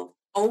go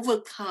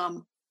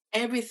overcome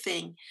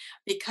everything,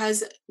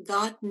 because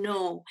God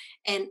know,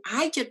 and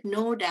I just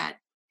know that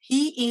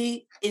He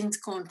is in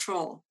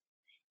control.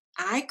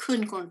 I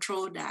couldn't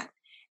control that,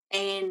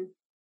 and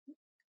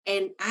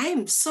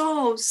I'm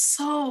so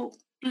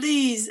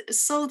pleased,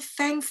 so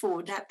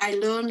thankful that I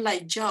learned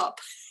like Job.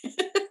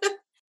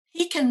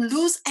 he can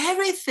lose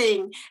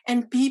everything,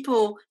 and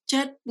people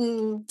just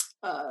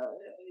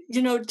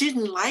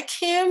didn't like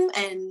him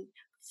and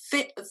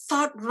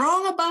thought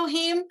wrong about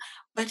him,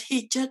 but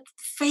he just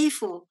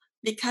faithful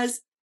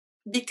because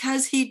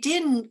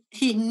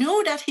he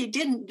knew that he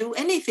didn't do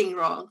anything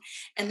wrong.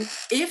 And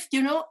if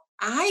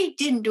I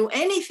didn't do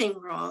anything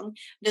wrong,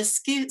 the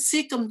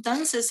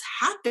circumstances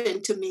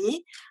happened to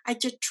me, I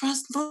just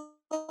trust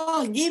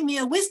Lord, give me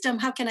a wisdom,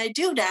 how can I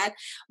do that?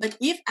 But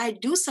if I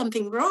do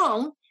something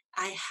wrong,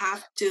 I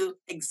have to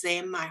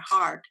examine my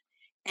heart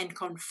and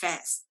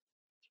confess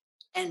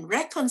and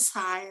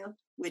reconcile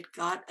with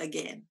God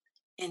again.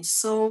 And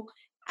so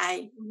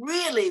I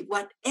really,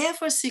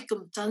 whatever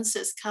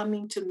circumstances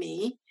coming to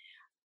me,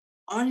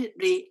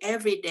 honestly,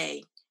 every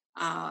day,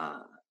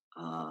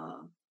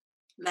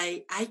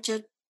 like I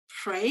just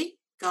pray,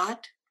 God,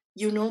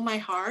 you know my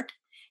heart.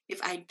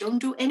 If I don't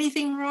do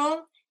anything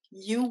wrong,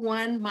 you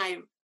want my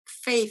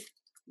faith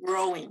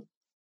growing.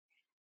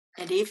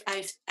 And if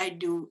I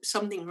do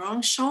something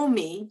wrong, show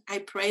me. I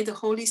pray the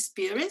Holy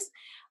Spirit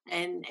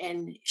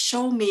and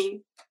show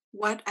me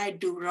what I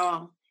do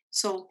wrong.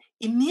 So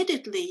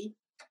immediately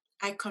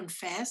I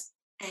confess,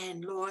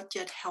 and Lord,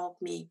 just help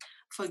me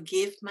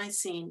forgive my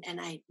sin, and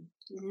I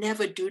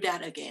never do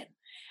that again.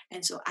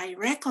 And so I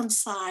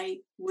reconcile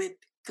with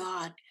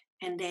God,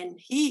 and then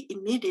He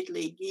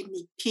immediately give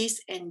me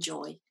peace and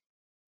joy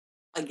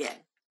again.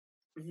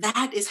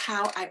 That is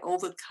how I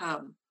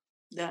overcome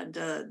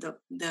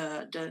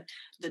the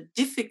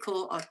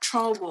difficult or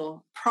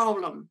trouble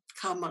problem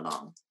come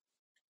along.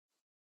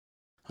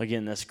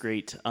 Again, that's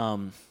great.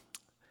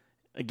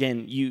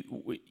 Again,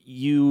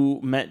 you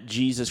met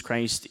Jesus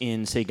Christ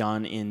in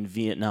Saigon in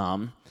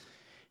Vietnam,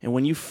 and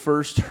when you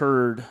first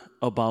heard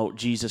about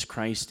Jesus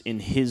Christ in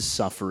his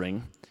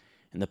suffering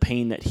and the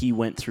pain that he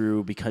went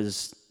through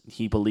because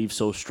he believed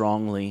so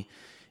strongly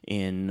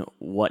in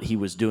what he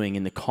was doing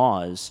in the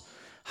cause,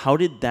 how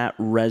did that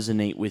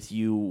resonate with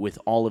you with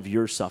all of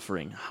your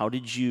suffering? How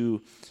did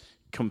you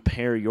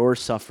compare your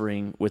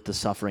suffering with the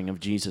suffering of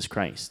Jesus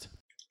Christ?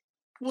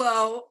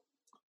 Well,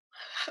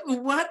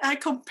 what I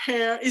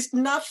compare is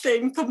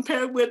nothing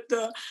compared with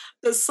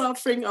the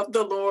suffering of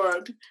the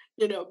Lord,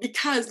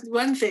 because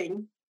one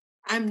thing,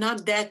 I'm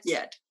not dead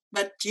yet,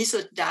 but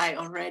Jesus died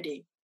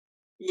already.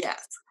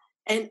 Yes.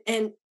 And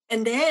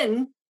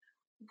then,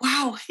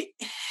 wow,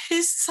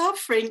 his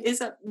suffering is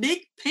a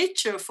big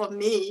picture for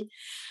me.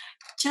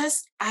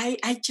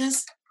 I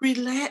just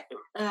relate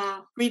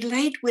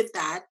with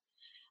that.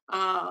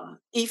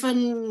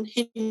 Even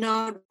he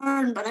not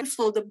burned, but I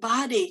feel the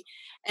body,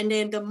 and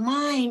then the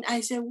mind.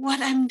 I said,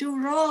 "What I'm do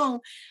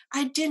wrong?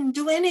 I didn't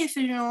do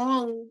anything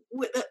wrong.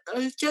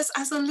 Just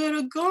as a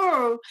little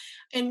girl,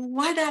 and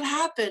why that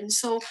happened?"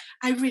 So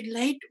I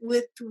relate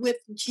with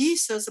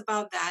Jesus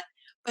about that.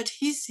 But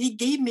he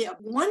gave me a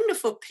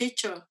wonderful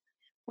picture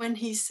when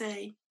he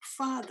say,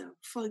 "Father,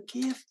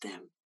 forgive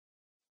them.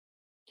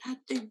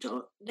 That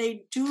they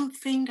do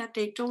think that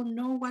they don't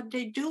know what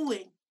they're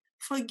doing.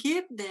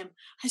 Forgive them."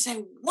 I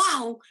say,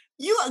 wow,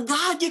 you are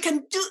God, you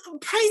can do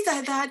praise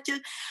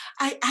that.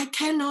 I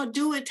cannot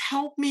do it.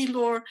 Help me,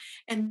 Lord.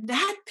 And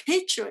that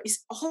picture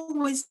is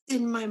always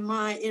in my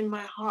mind, in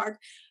my heart,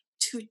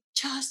 to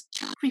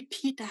just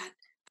repeat that.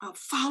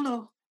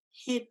 Follow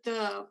his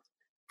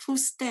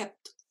footstep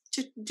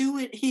to do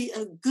it. He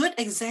a good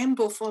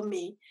example for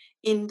me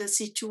in the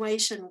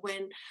situation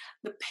when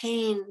the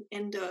pain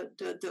and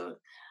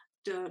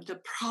the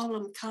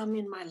problem come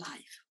in my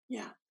life.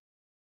 Yeah.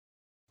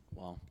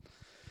 Wow.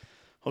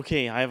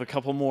 Okay, I have a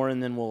couple more,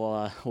 and then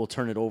we'll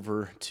turn it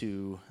over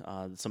to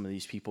some of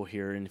these people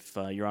here. And if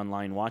you're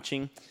online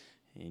watching,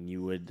 and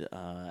you would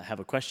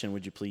have a question,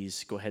 would you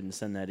please go ahead and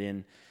send that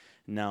in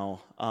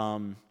now?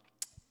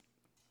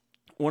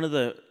 One of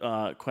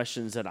the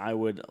questions that I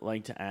would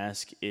like to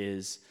ask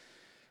is,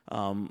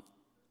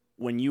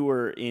 when you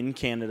were in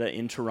Canada,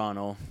 in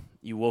Toronto,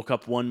 you woke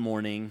up one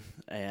morning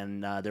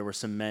and there were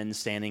some men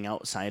standing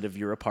outside of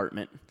your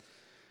apartment,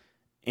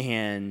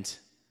 and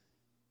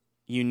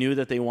you knew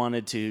that they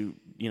wanted to,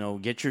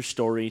 get your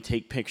story,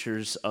 take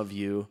pictures of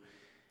you,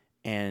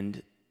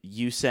 and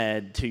you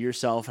said to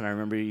yourself, and I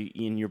remember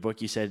in your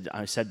book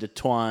I said to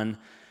Tuan,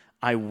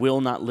 I will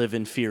not live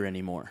in fear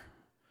anymore.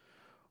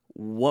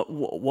 What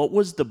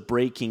was the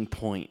breaking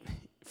point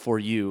for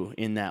you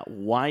in that?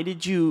 Why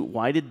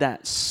did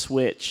that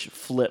switch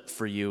flip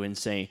for you and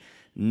say,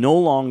 no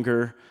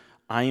longer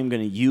I am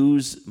going to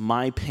use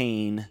my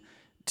pain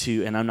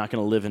and I'm not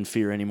going to live in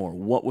fear anymore?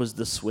 What was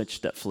the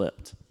switch that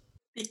flipped?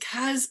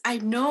 Because I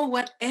know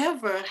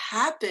whatever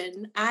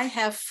happened, I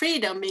have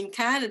freedom in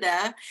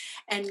Canada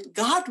and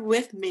God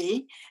with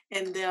me.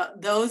 And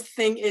those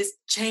things is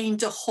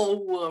change the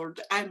whole world.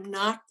 I'm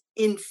not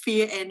in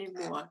fear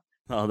anymore.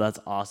 Oh, that's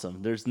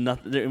awesome. There's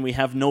nothing, and we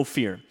have no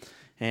fear.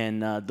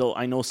 And though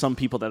I know some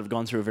people that have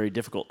gone through a very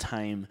difficult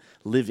time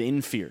live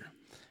in fear.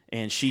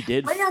 And she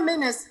did. Wait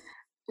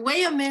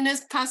a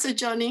minute, Pastor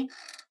Johnny.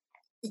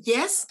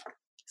 Yes,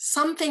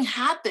 something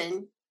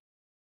happened.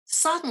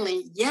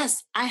 Suddenly,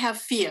 yes, I have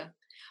fear.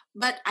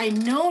 But I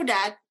know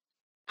that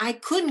I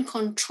couldn't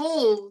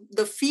control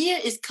the fear.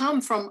 It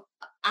come from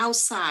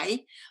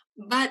outside,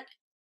 but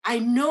I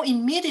know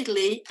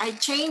immediately I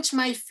changed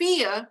my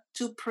fear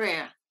to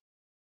prayer.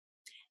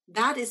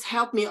 That has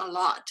helped me a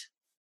lot.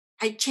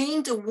 I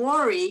changed the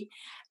worry.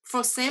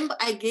 For example,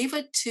 I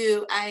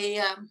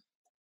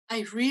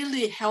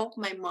really helped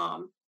my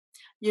mom.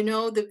 You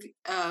know, the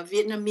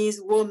Vietnamese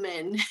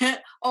woman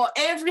or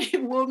every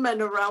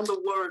woman around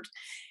the world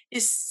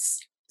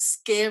is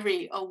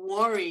scary or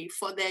worry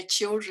for their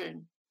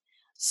children.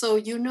 So,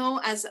 you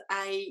know, as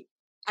I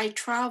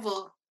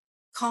travel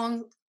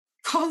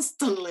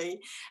constantly,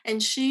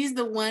 and she's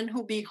the one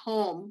who be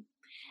home.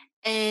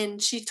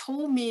 And she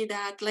told me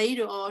that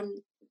later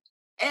on,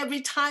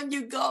 every time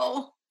you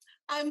go,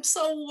 I'm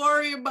so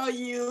worried about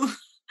you.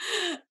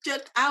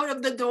 Just out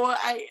of the door,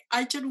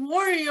 I just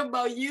worry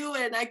about you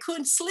and I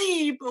couldn't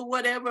sleep or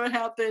whatever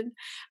happened.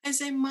 I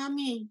say,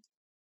 Mommy,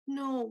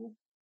 no,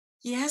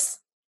 yes,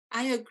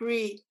 I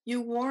agree.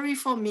 You worry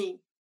for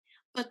me,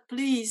 but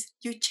please,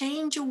 you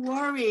change your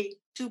worry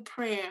to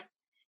prayer.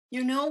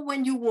 You know,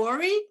 when you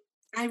worry,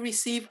 I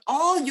receive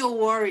all your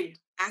worry.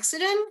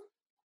 Accident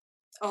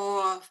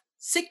or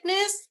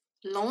sickness,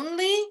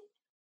 lonely,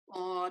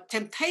 or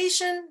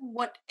temptation,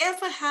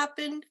 whatever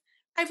happened,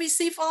 I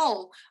receive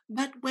all.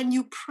 But when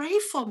you pray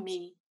for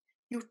me,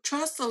 you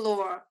trust the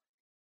Lord,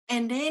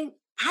 and then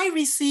I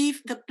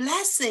receive the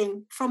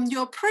blessing from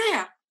your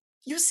prayer.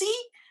 You see,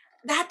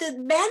 that the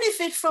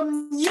benefit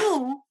from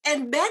you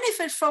and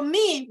benefit from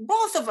me,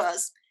 both of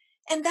us.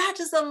 And that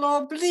is the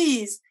Lord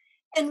please.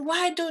 And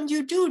why don't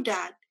you do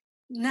that?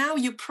 Now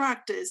you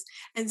practice.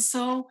 And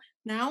so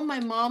now my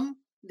mom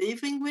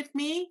living with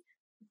me,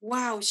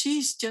 wow,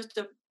 she's just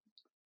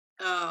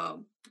uh,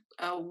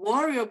 a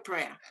warrior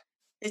prayer.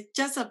 It's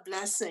just a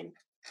blessing.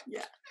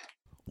 Yeah.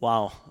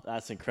 Wow,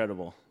 that's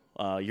incredible.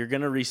 You're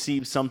going to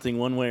receive something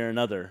one way or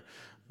another,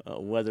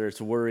 whether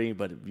it's worry,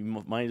 but you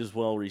might as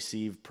well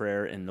receive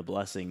prayer and the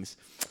blessings.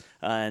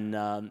 And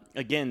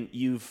again,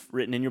 you've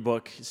written in your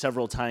book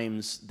several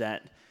times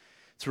that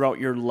throughout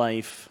your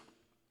life,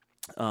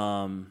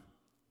 and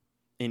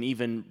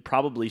even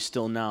probably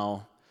still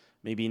now,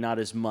 maybe not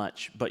as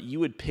much, but you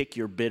would pick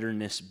your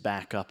bitterness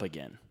back up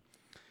again.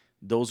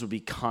 Those would be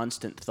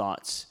constant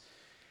thoughts.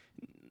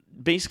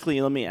 Basically,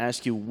 let me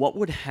ask you, what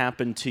would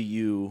happen to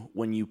you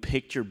when you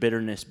picked your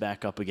bitterness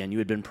back up again? You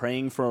had been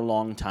praying for a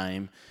long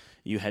time.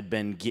 You had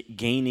been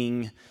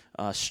gaining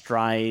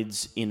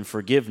strides in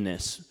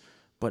forgiveness,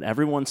 but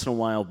every once in a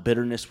while,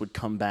 bitterness would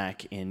come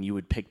back and you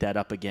would pick that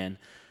up again.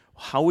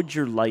 How would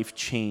your life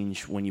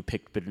change when you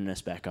picked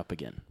bitterness back up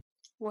again?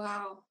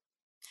 Wow.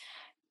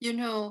 You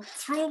know,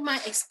 through my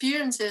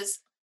experiences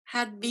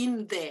had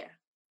been there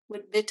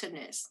with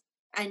bitterness,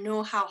 I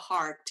know how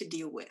hard to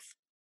deal with,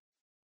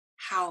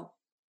 how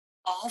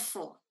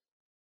awful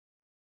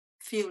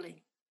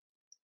feeling,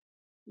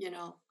 you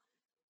know,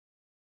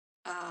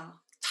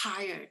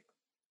 tired,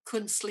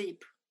 couldn't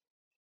sleep.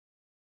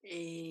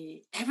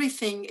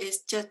 Everything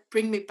is just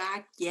bring me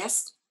back.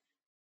 Yes,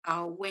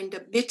 when the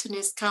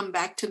bitterness come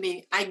back to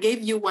me, I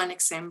gave you one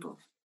example.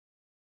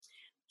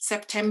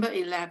 September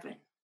 11.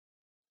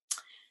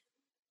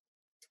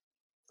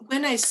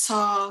 When I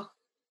saw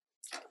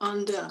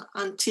on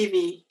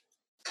TV,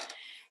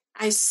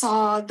 I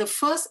saw the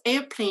first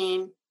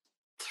airplane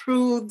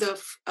through the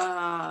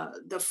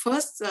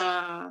first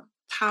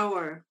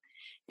tower,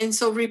 and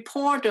so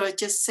reporter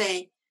just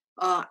say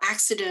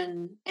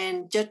accident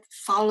and just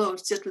follow,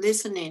 just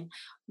listening.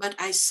 But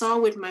I saw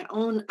with my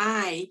own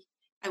eye.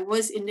 I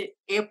was in the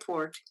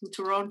airport, in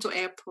Toronto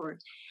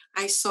airport.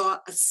 I saw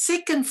a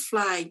second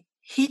flight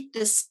hit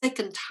the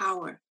second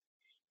tower,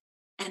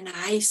 and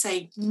I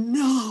say,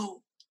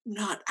 no,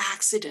 not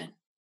accident.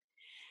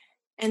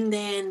 And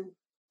then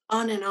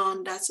on and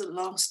on. That's a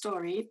long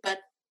story, but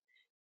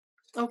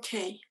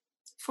okay.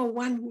 For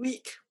 1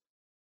 week,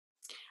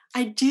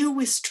 I deal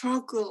with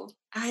struggle.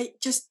 I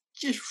just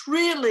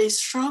really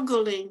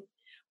struggling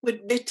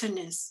with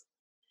bitterness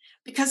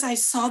because I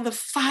saw the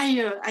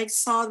fire. I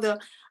saw the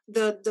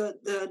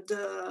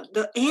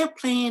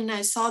airplane.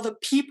 I saw the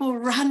people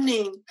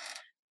running,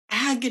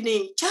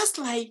 agony, just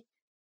like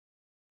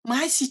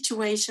my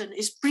situation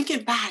is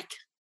bringing back.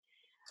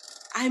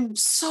 I'm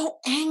so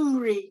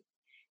angry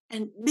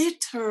and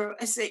bitter.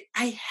 I say,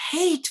 I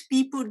hate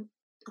people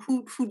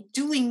who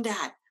doing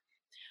that.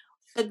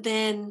 But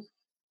then,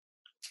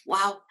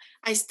 wow,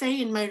 I stay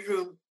in my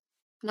room,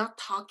 not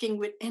talking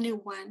with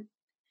anyone.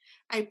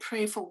 I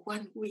pray for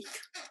 1 week.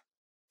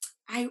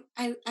 I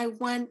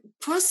want,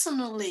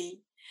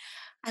 personally,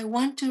 I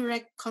want to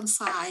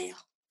reconcile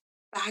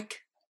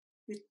back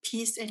with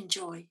peace and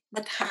joy.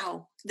 But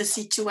how? The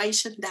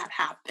situation that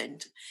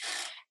happened.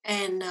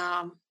 And,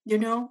 you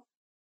know,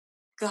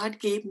 God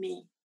gave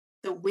me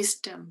the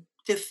wisdom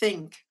to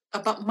think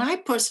about my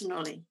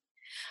personally.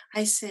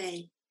 I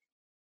say,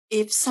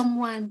 if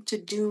someone to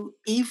do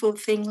evil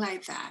thing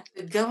like that,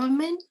 the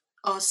government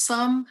or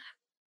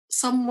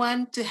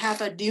someone to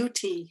have a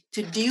duty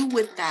to deal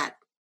with that,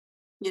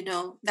 you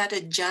know, that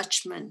a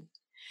judgment.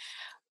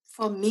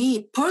 For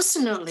me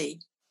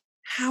personally,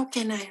 How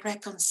can I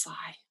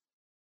reconcile?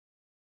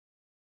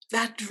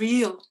 That's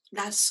real.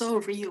 That's so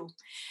real.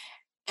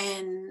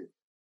 And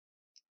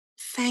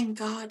thank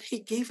God he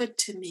gave it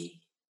to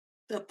me,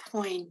 the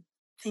point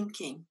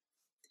thinking.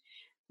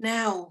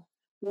 Now,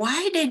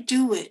 why they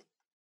do it?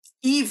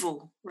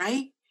 Evil,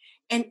 right?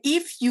 And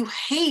if you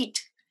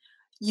hate,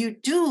 you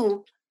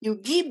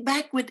give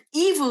back with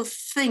evil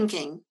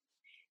thinking.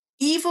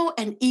 Evil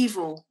and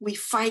evil, we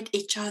fight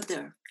each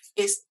other.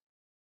 It's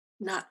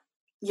not,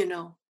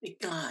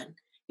 gone.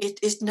 It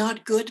is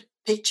not good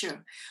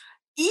picture.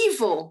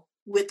 Evil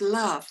with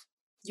love,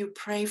 you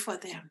pray for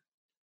them.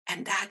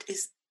 And that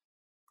is,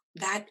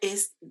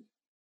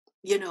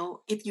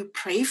 if you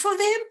pray for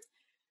them,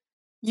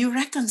 you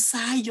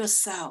reconcile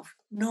yourself.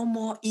 No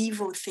more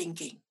evil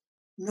thinking,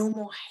 no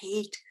more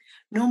hate,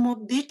 no more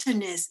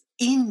bitterness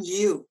in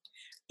you,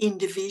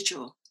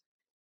 individual.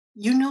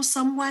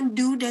 Someone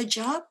do their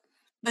job,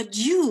 but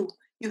you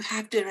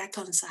have to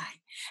reconcile.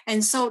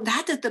 And so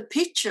that is the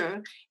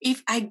picture.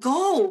 If I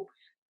go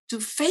to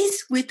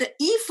face with the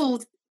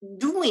evil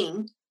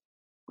doing,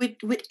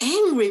 with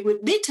angry,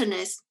 with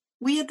bitterness,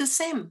 we are the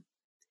same.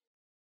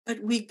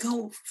 But we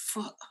go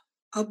for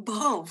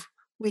above.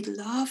 We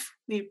love,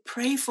 we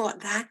pray for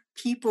that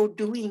people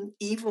doing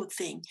evil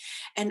thing.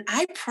 And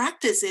I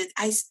practice it.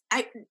 I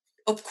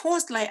of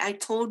course, like I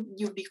told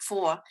you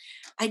before,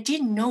 I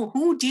didn't know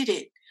who did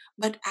it,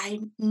 but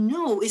I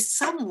know it's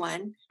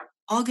someone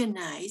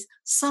organized,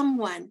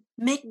 someone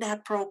make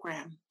that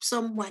program,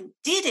 someone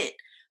did it.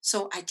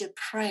 So I just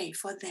pray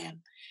for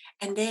them.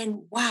 And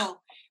then,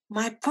 wow,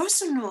 my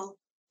personal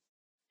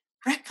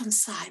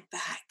reconcile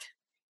back.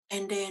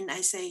 And then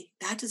I say,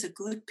 that is a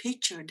good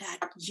picture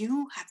that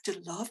you have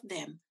to love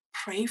them,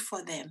 pray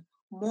for them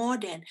more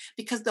than,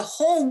 because the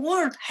whole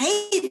world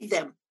hates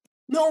them.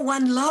 No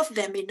one loves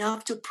them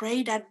enough to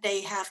pray that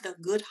they have the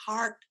good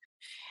heart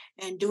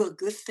and do a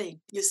good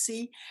thing. You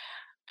see,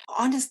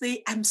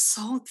 honestly, I'm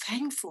so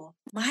thankful.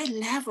 My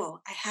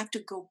level, I have to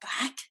go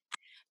back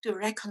to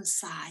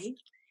reconcile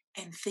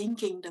and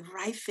thinking the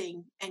right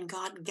thing, and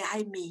God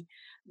guide me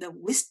the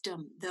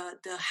wisdom, the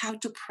how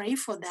to pray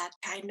for that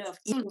kind of.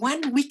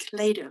 1 week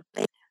later,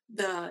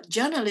 the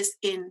journalist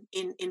in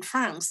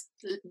France,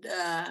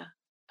 the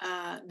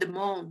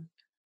Monde,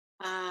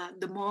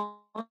 the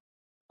Monde,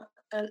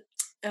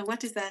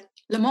 what is that?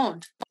 Le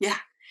Monde, yeah.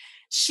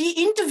 She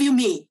interviewed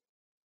me,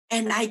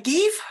 and I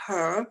gave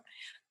her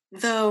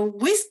the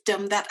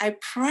wisdom that I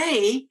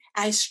pray.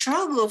 I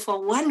struggle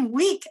for 1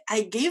 week.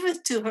 I gave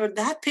it to her,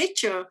 that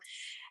picture.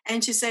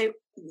 And she said,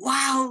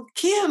 wow,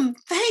 Kim,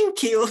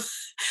 thank you.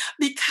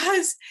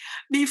 Because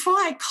before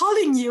I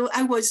calling you,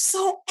 I was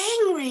so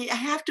angry. I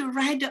have to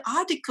write the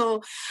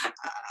article,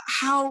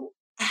 how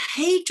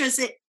hatred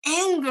and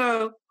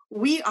anger,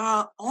 we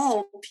are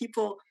all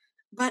people.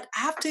 But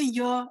after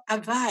your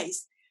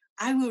advice,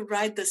 I will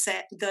write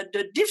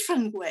the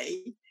different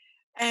way.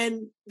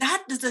 And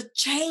that is a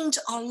change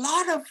a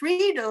lot of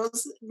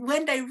readers.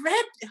 When they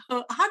read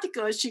her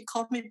article, she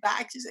called me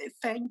back. She said,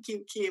 thank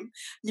you, Kim.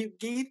 You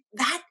gave,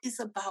 that is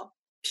about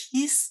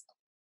peace.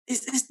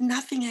 It's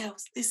nothing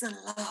else. It's a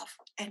love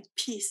and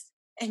peace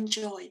and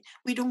joy.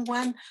 We don't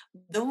want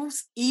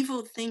those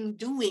evil things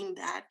doing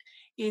that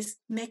is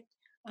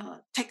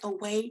take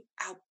away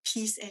our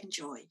peace and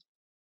joy.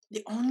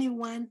 The only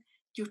one,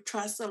 you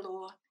trust the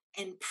Lord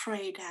and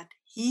pray that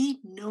he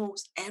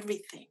knows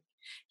everything.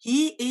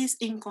 He is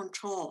in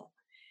control.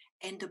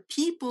 And the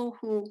people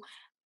who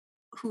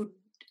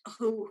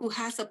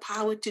has the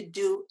power to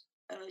do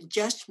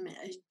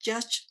justice,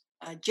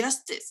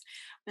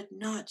 but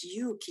not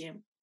you,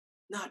 Kim,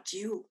 not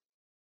you.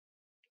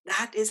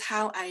 That is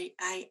how I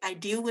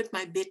deal with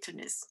my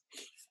bitterness.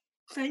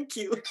 Thank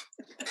you.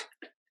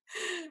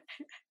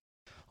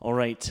 All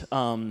right.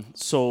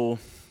 So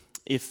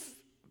if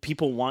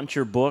people want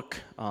your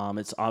book,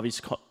 it's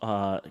obviously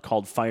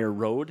called Fire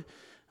Road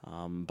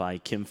by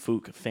Kim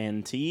Phuc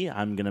Phan Thi.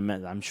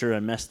 I'm sure I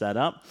messed that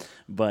up.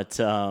 But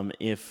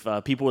if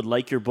people would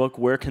like your book,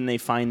 where can they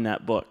find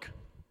that book?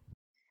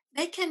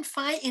 They can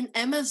find in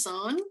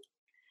Amazon.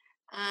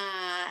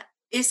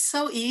 It's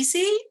so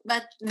easy.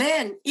 But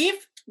then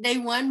if they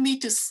want me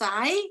to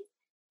sign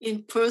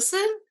in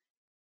person,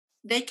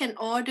 they can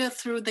order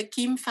through the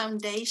Kim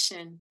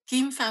Foundation,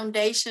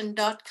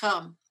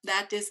 kimfoundation.com.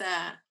 That is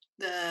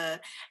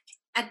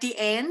at the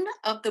end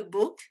of the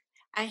book,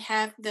 I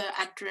have the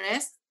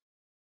address,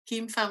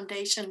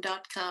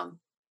 kimfoundation.com.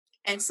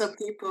 And so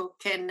people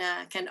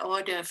can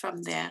order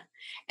from there.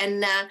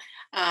 And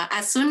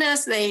as soon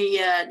as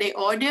they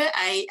order,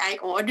 I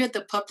order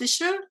the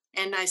publisher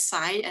and I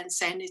sign and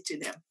send it to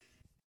them.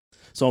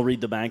 So I'll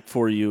read the back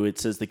for you. It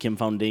says the Kim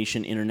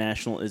Foundation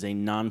International is a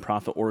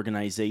nonprofit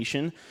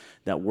organization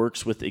that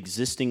works with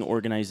existing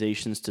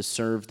organizations to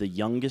serve the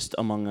youngest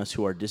among us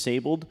who are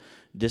disabled,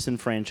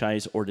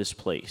 disenfranchised, or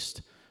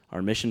displaced.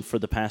 Our mission for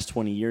the past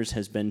 20 years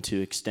has been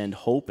to extend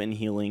hope and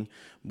healing,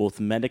 both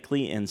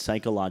medically and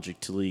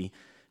psychologically,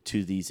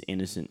 to these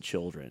innocent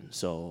children.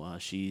 So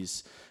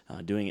she's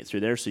doing it through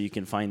there, so you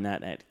can find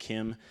that at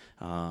Kim.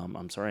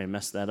 I'm sorry I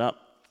messed that up.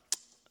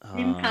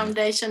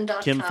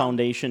 KimFoundation.com.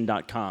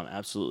 KimFoundation.com,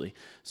 absolutely.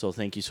 So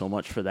thank you so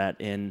much for that.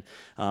 And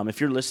if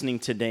you're listening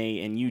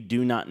today and you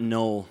do not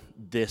know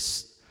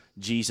this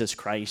Jesus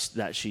Christ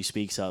that she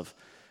speaks of,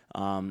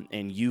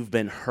 and you've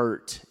been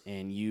hurt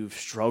and you've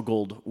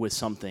struggled with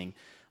something,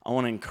 I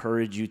want to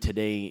encourage you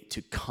today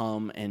to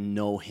come and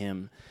know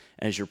him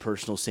as your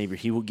personal Savior.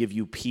 He will give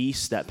you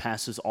peace that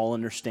passes all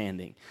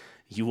understanding.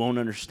 You won't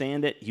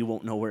understand it. You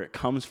won't know where it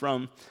comes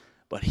from,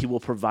 but he will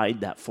provide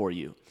that for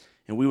you.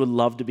 And we would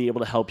love to be able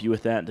to help you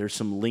with that. There's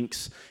some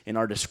links in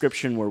our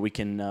description where we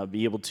can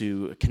be able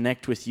to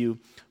connect with you.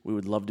 We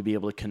would love to be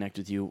able to connect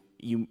with you.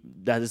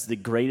 That is the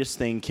greatest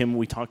thing, Kim,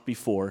 we talked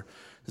before.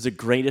 That's the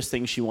greatest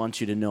thing she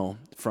wants you to know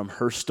from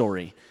her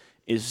story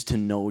is to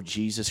know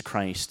Jesus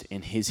Christ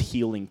and his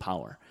healing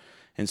power.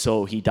 And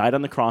so he died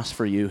on the cross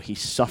for you. He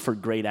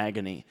suffered great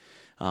agony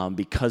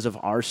because of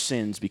our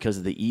sins, because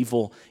of the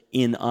evil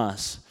in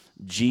us.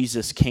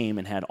 Jesus came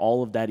and had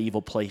all of that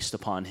evil placed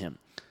upon him.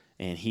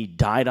 And he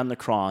died on the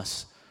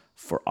cross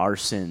for our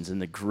sins. And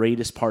the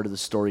greatest part of the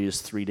story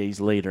is 3 days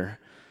later,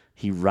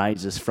 he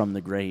rises from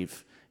the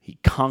grave. He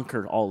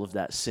conquered all of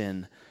that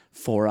sin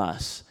for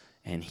us.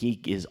 And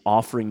he is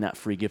offering that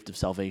free gift of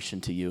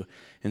salvation to you.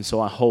 And so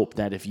I hope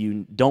that if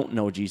you don't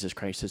know Jesus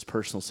Christ as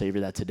personal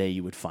Savior, that today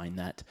you would find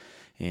that.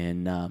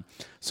 And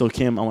so,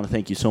 Kim, I want to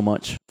thank you so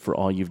much for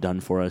all you've done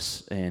for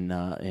us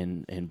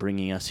and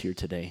bringing us here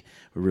today.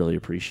 We really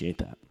appreciate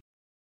that.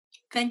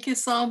 Thank you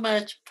so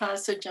much,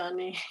 Pastor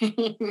Johnny.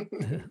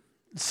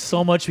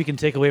 So much we can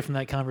take away from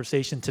that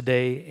conversation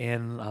today.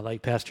 And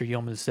like Pastor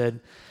Yeoman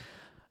said,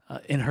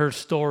 in her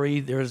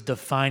story, there's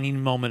defining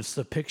moments.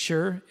 The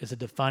picture is a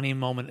defining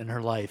moment in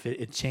her life.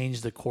 It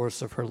changed the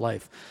course of her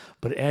life.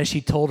 But as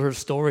she told her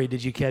story,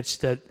 did you catch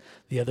that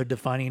the other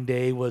defining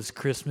day was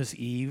Christmas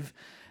Eve?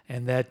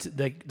 And that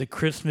the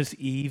Christmas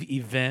Eve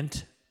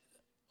event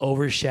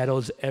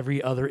overshadows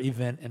every other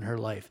event in her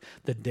life.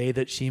 The day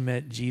that she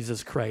met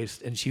Jesus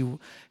Christ, and she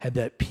had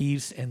that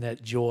peace and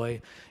that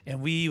joy.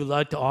 And we would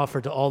like to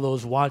offer to all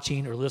those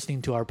watching or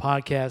listening to our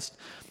podcast,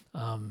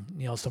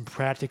 some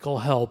practical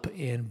help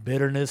in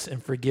bitterness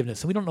and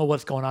forgiveness. And we don't know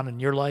what's going on in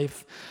your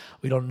life.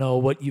 We don't know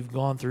what you've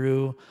gone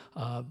through.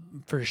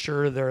 For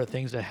sure, there are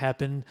things that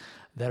happen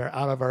that are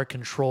out of our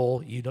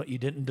control. You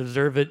didn't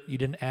deserve it. You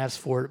didn't ask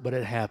for it, but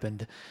it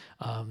happened.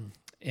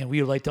 And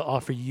we would like to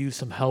offer you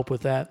some help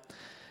with that.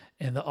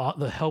 And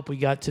the help we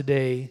got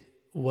today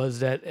was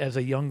that as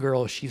a young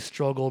girl, she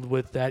struggled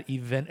with that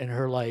event in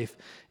her life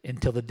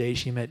until the day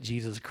she met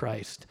Jesus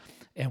Christ.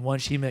 And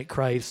once she met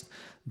Christ,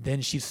 then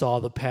she saw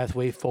the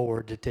pathway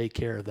forward to take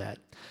care of that.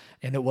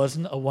 And it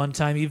wasn't a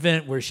one-time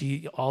event where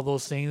all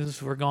those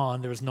things were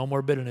gone. There was no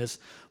more bitterness,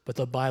 but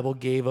the Bible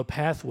gave a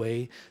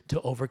pathway to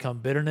overcome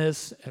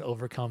bitterness and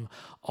overcome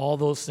all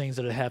those things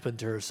that had happened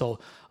to her. So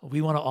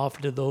we want to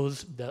offer to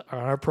those that are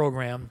on our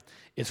program,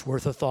 It's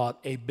Worth a Thought,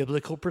 a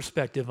biblical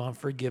perspective on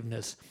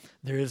forgiveness.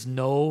 There is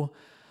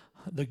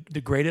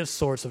the greatest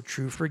source of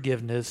true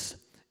forgiveness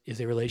is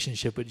a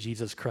relationship with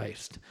Jesus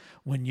Christ.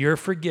 When you're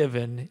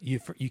forgiven,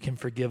 you can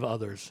forgive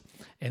others.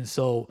 And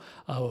so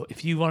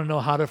if you want to know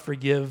how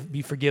to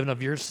be forgiven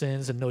of your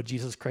sins and know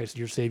Jesus Christ,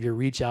 your Savior,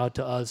 reach out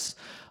to us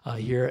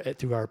here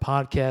through our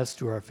podcast,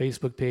 through our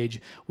Facebook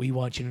page. We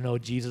want you to know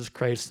Jesus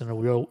Christ in a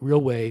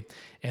real way,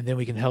 and then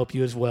we can help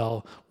you as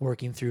well,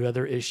 working through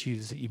other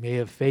issues that you may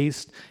have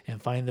faced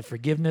and find the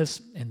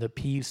forgiveness and the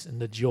peace and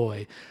the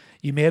joy.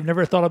 You may have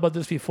never thought about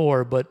this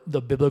before, but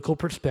the biblical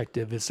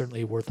perspective is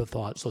certainly worth a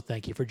thought. So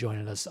thank you for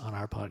joining us on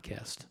our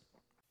podcast.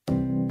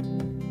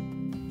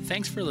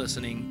 Thanks for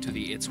listening to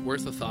the It's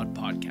Worth a Thought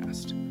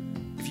podcast.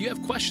 If you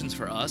have questions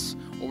for us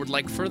or would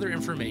like further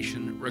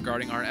information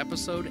regarding our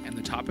episode and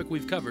the topic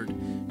we've covered,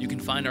 you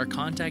can find our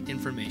contact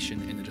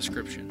information in the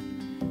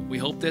description. We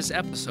hope this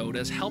episode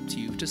has helped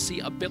you to see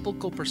a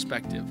biblical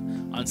perspective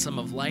on some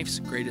of life's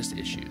greatest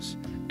issues,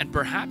 and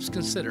perhaps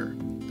consider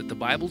that the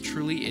Bible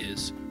truly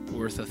is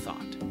worth a thought.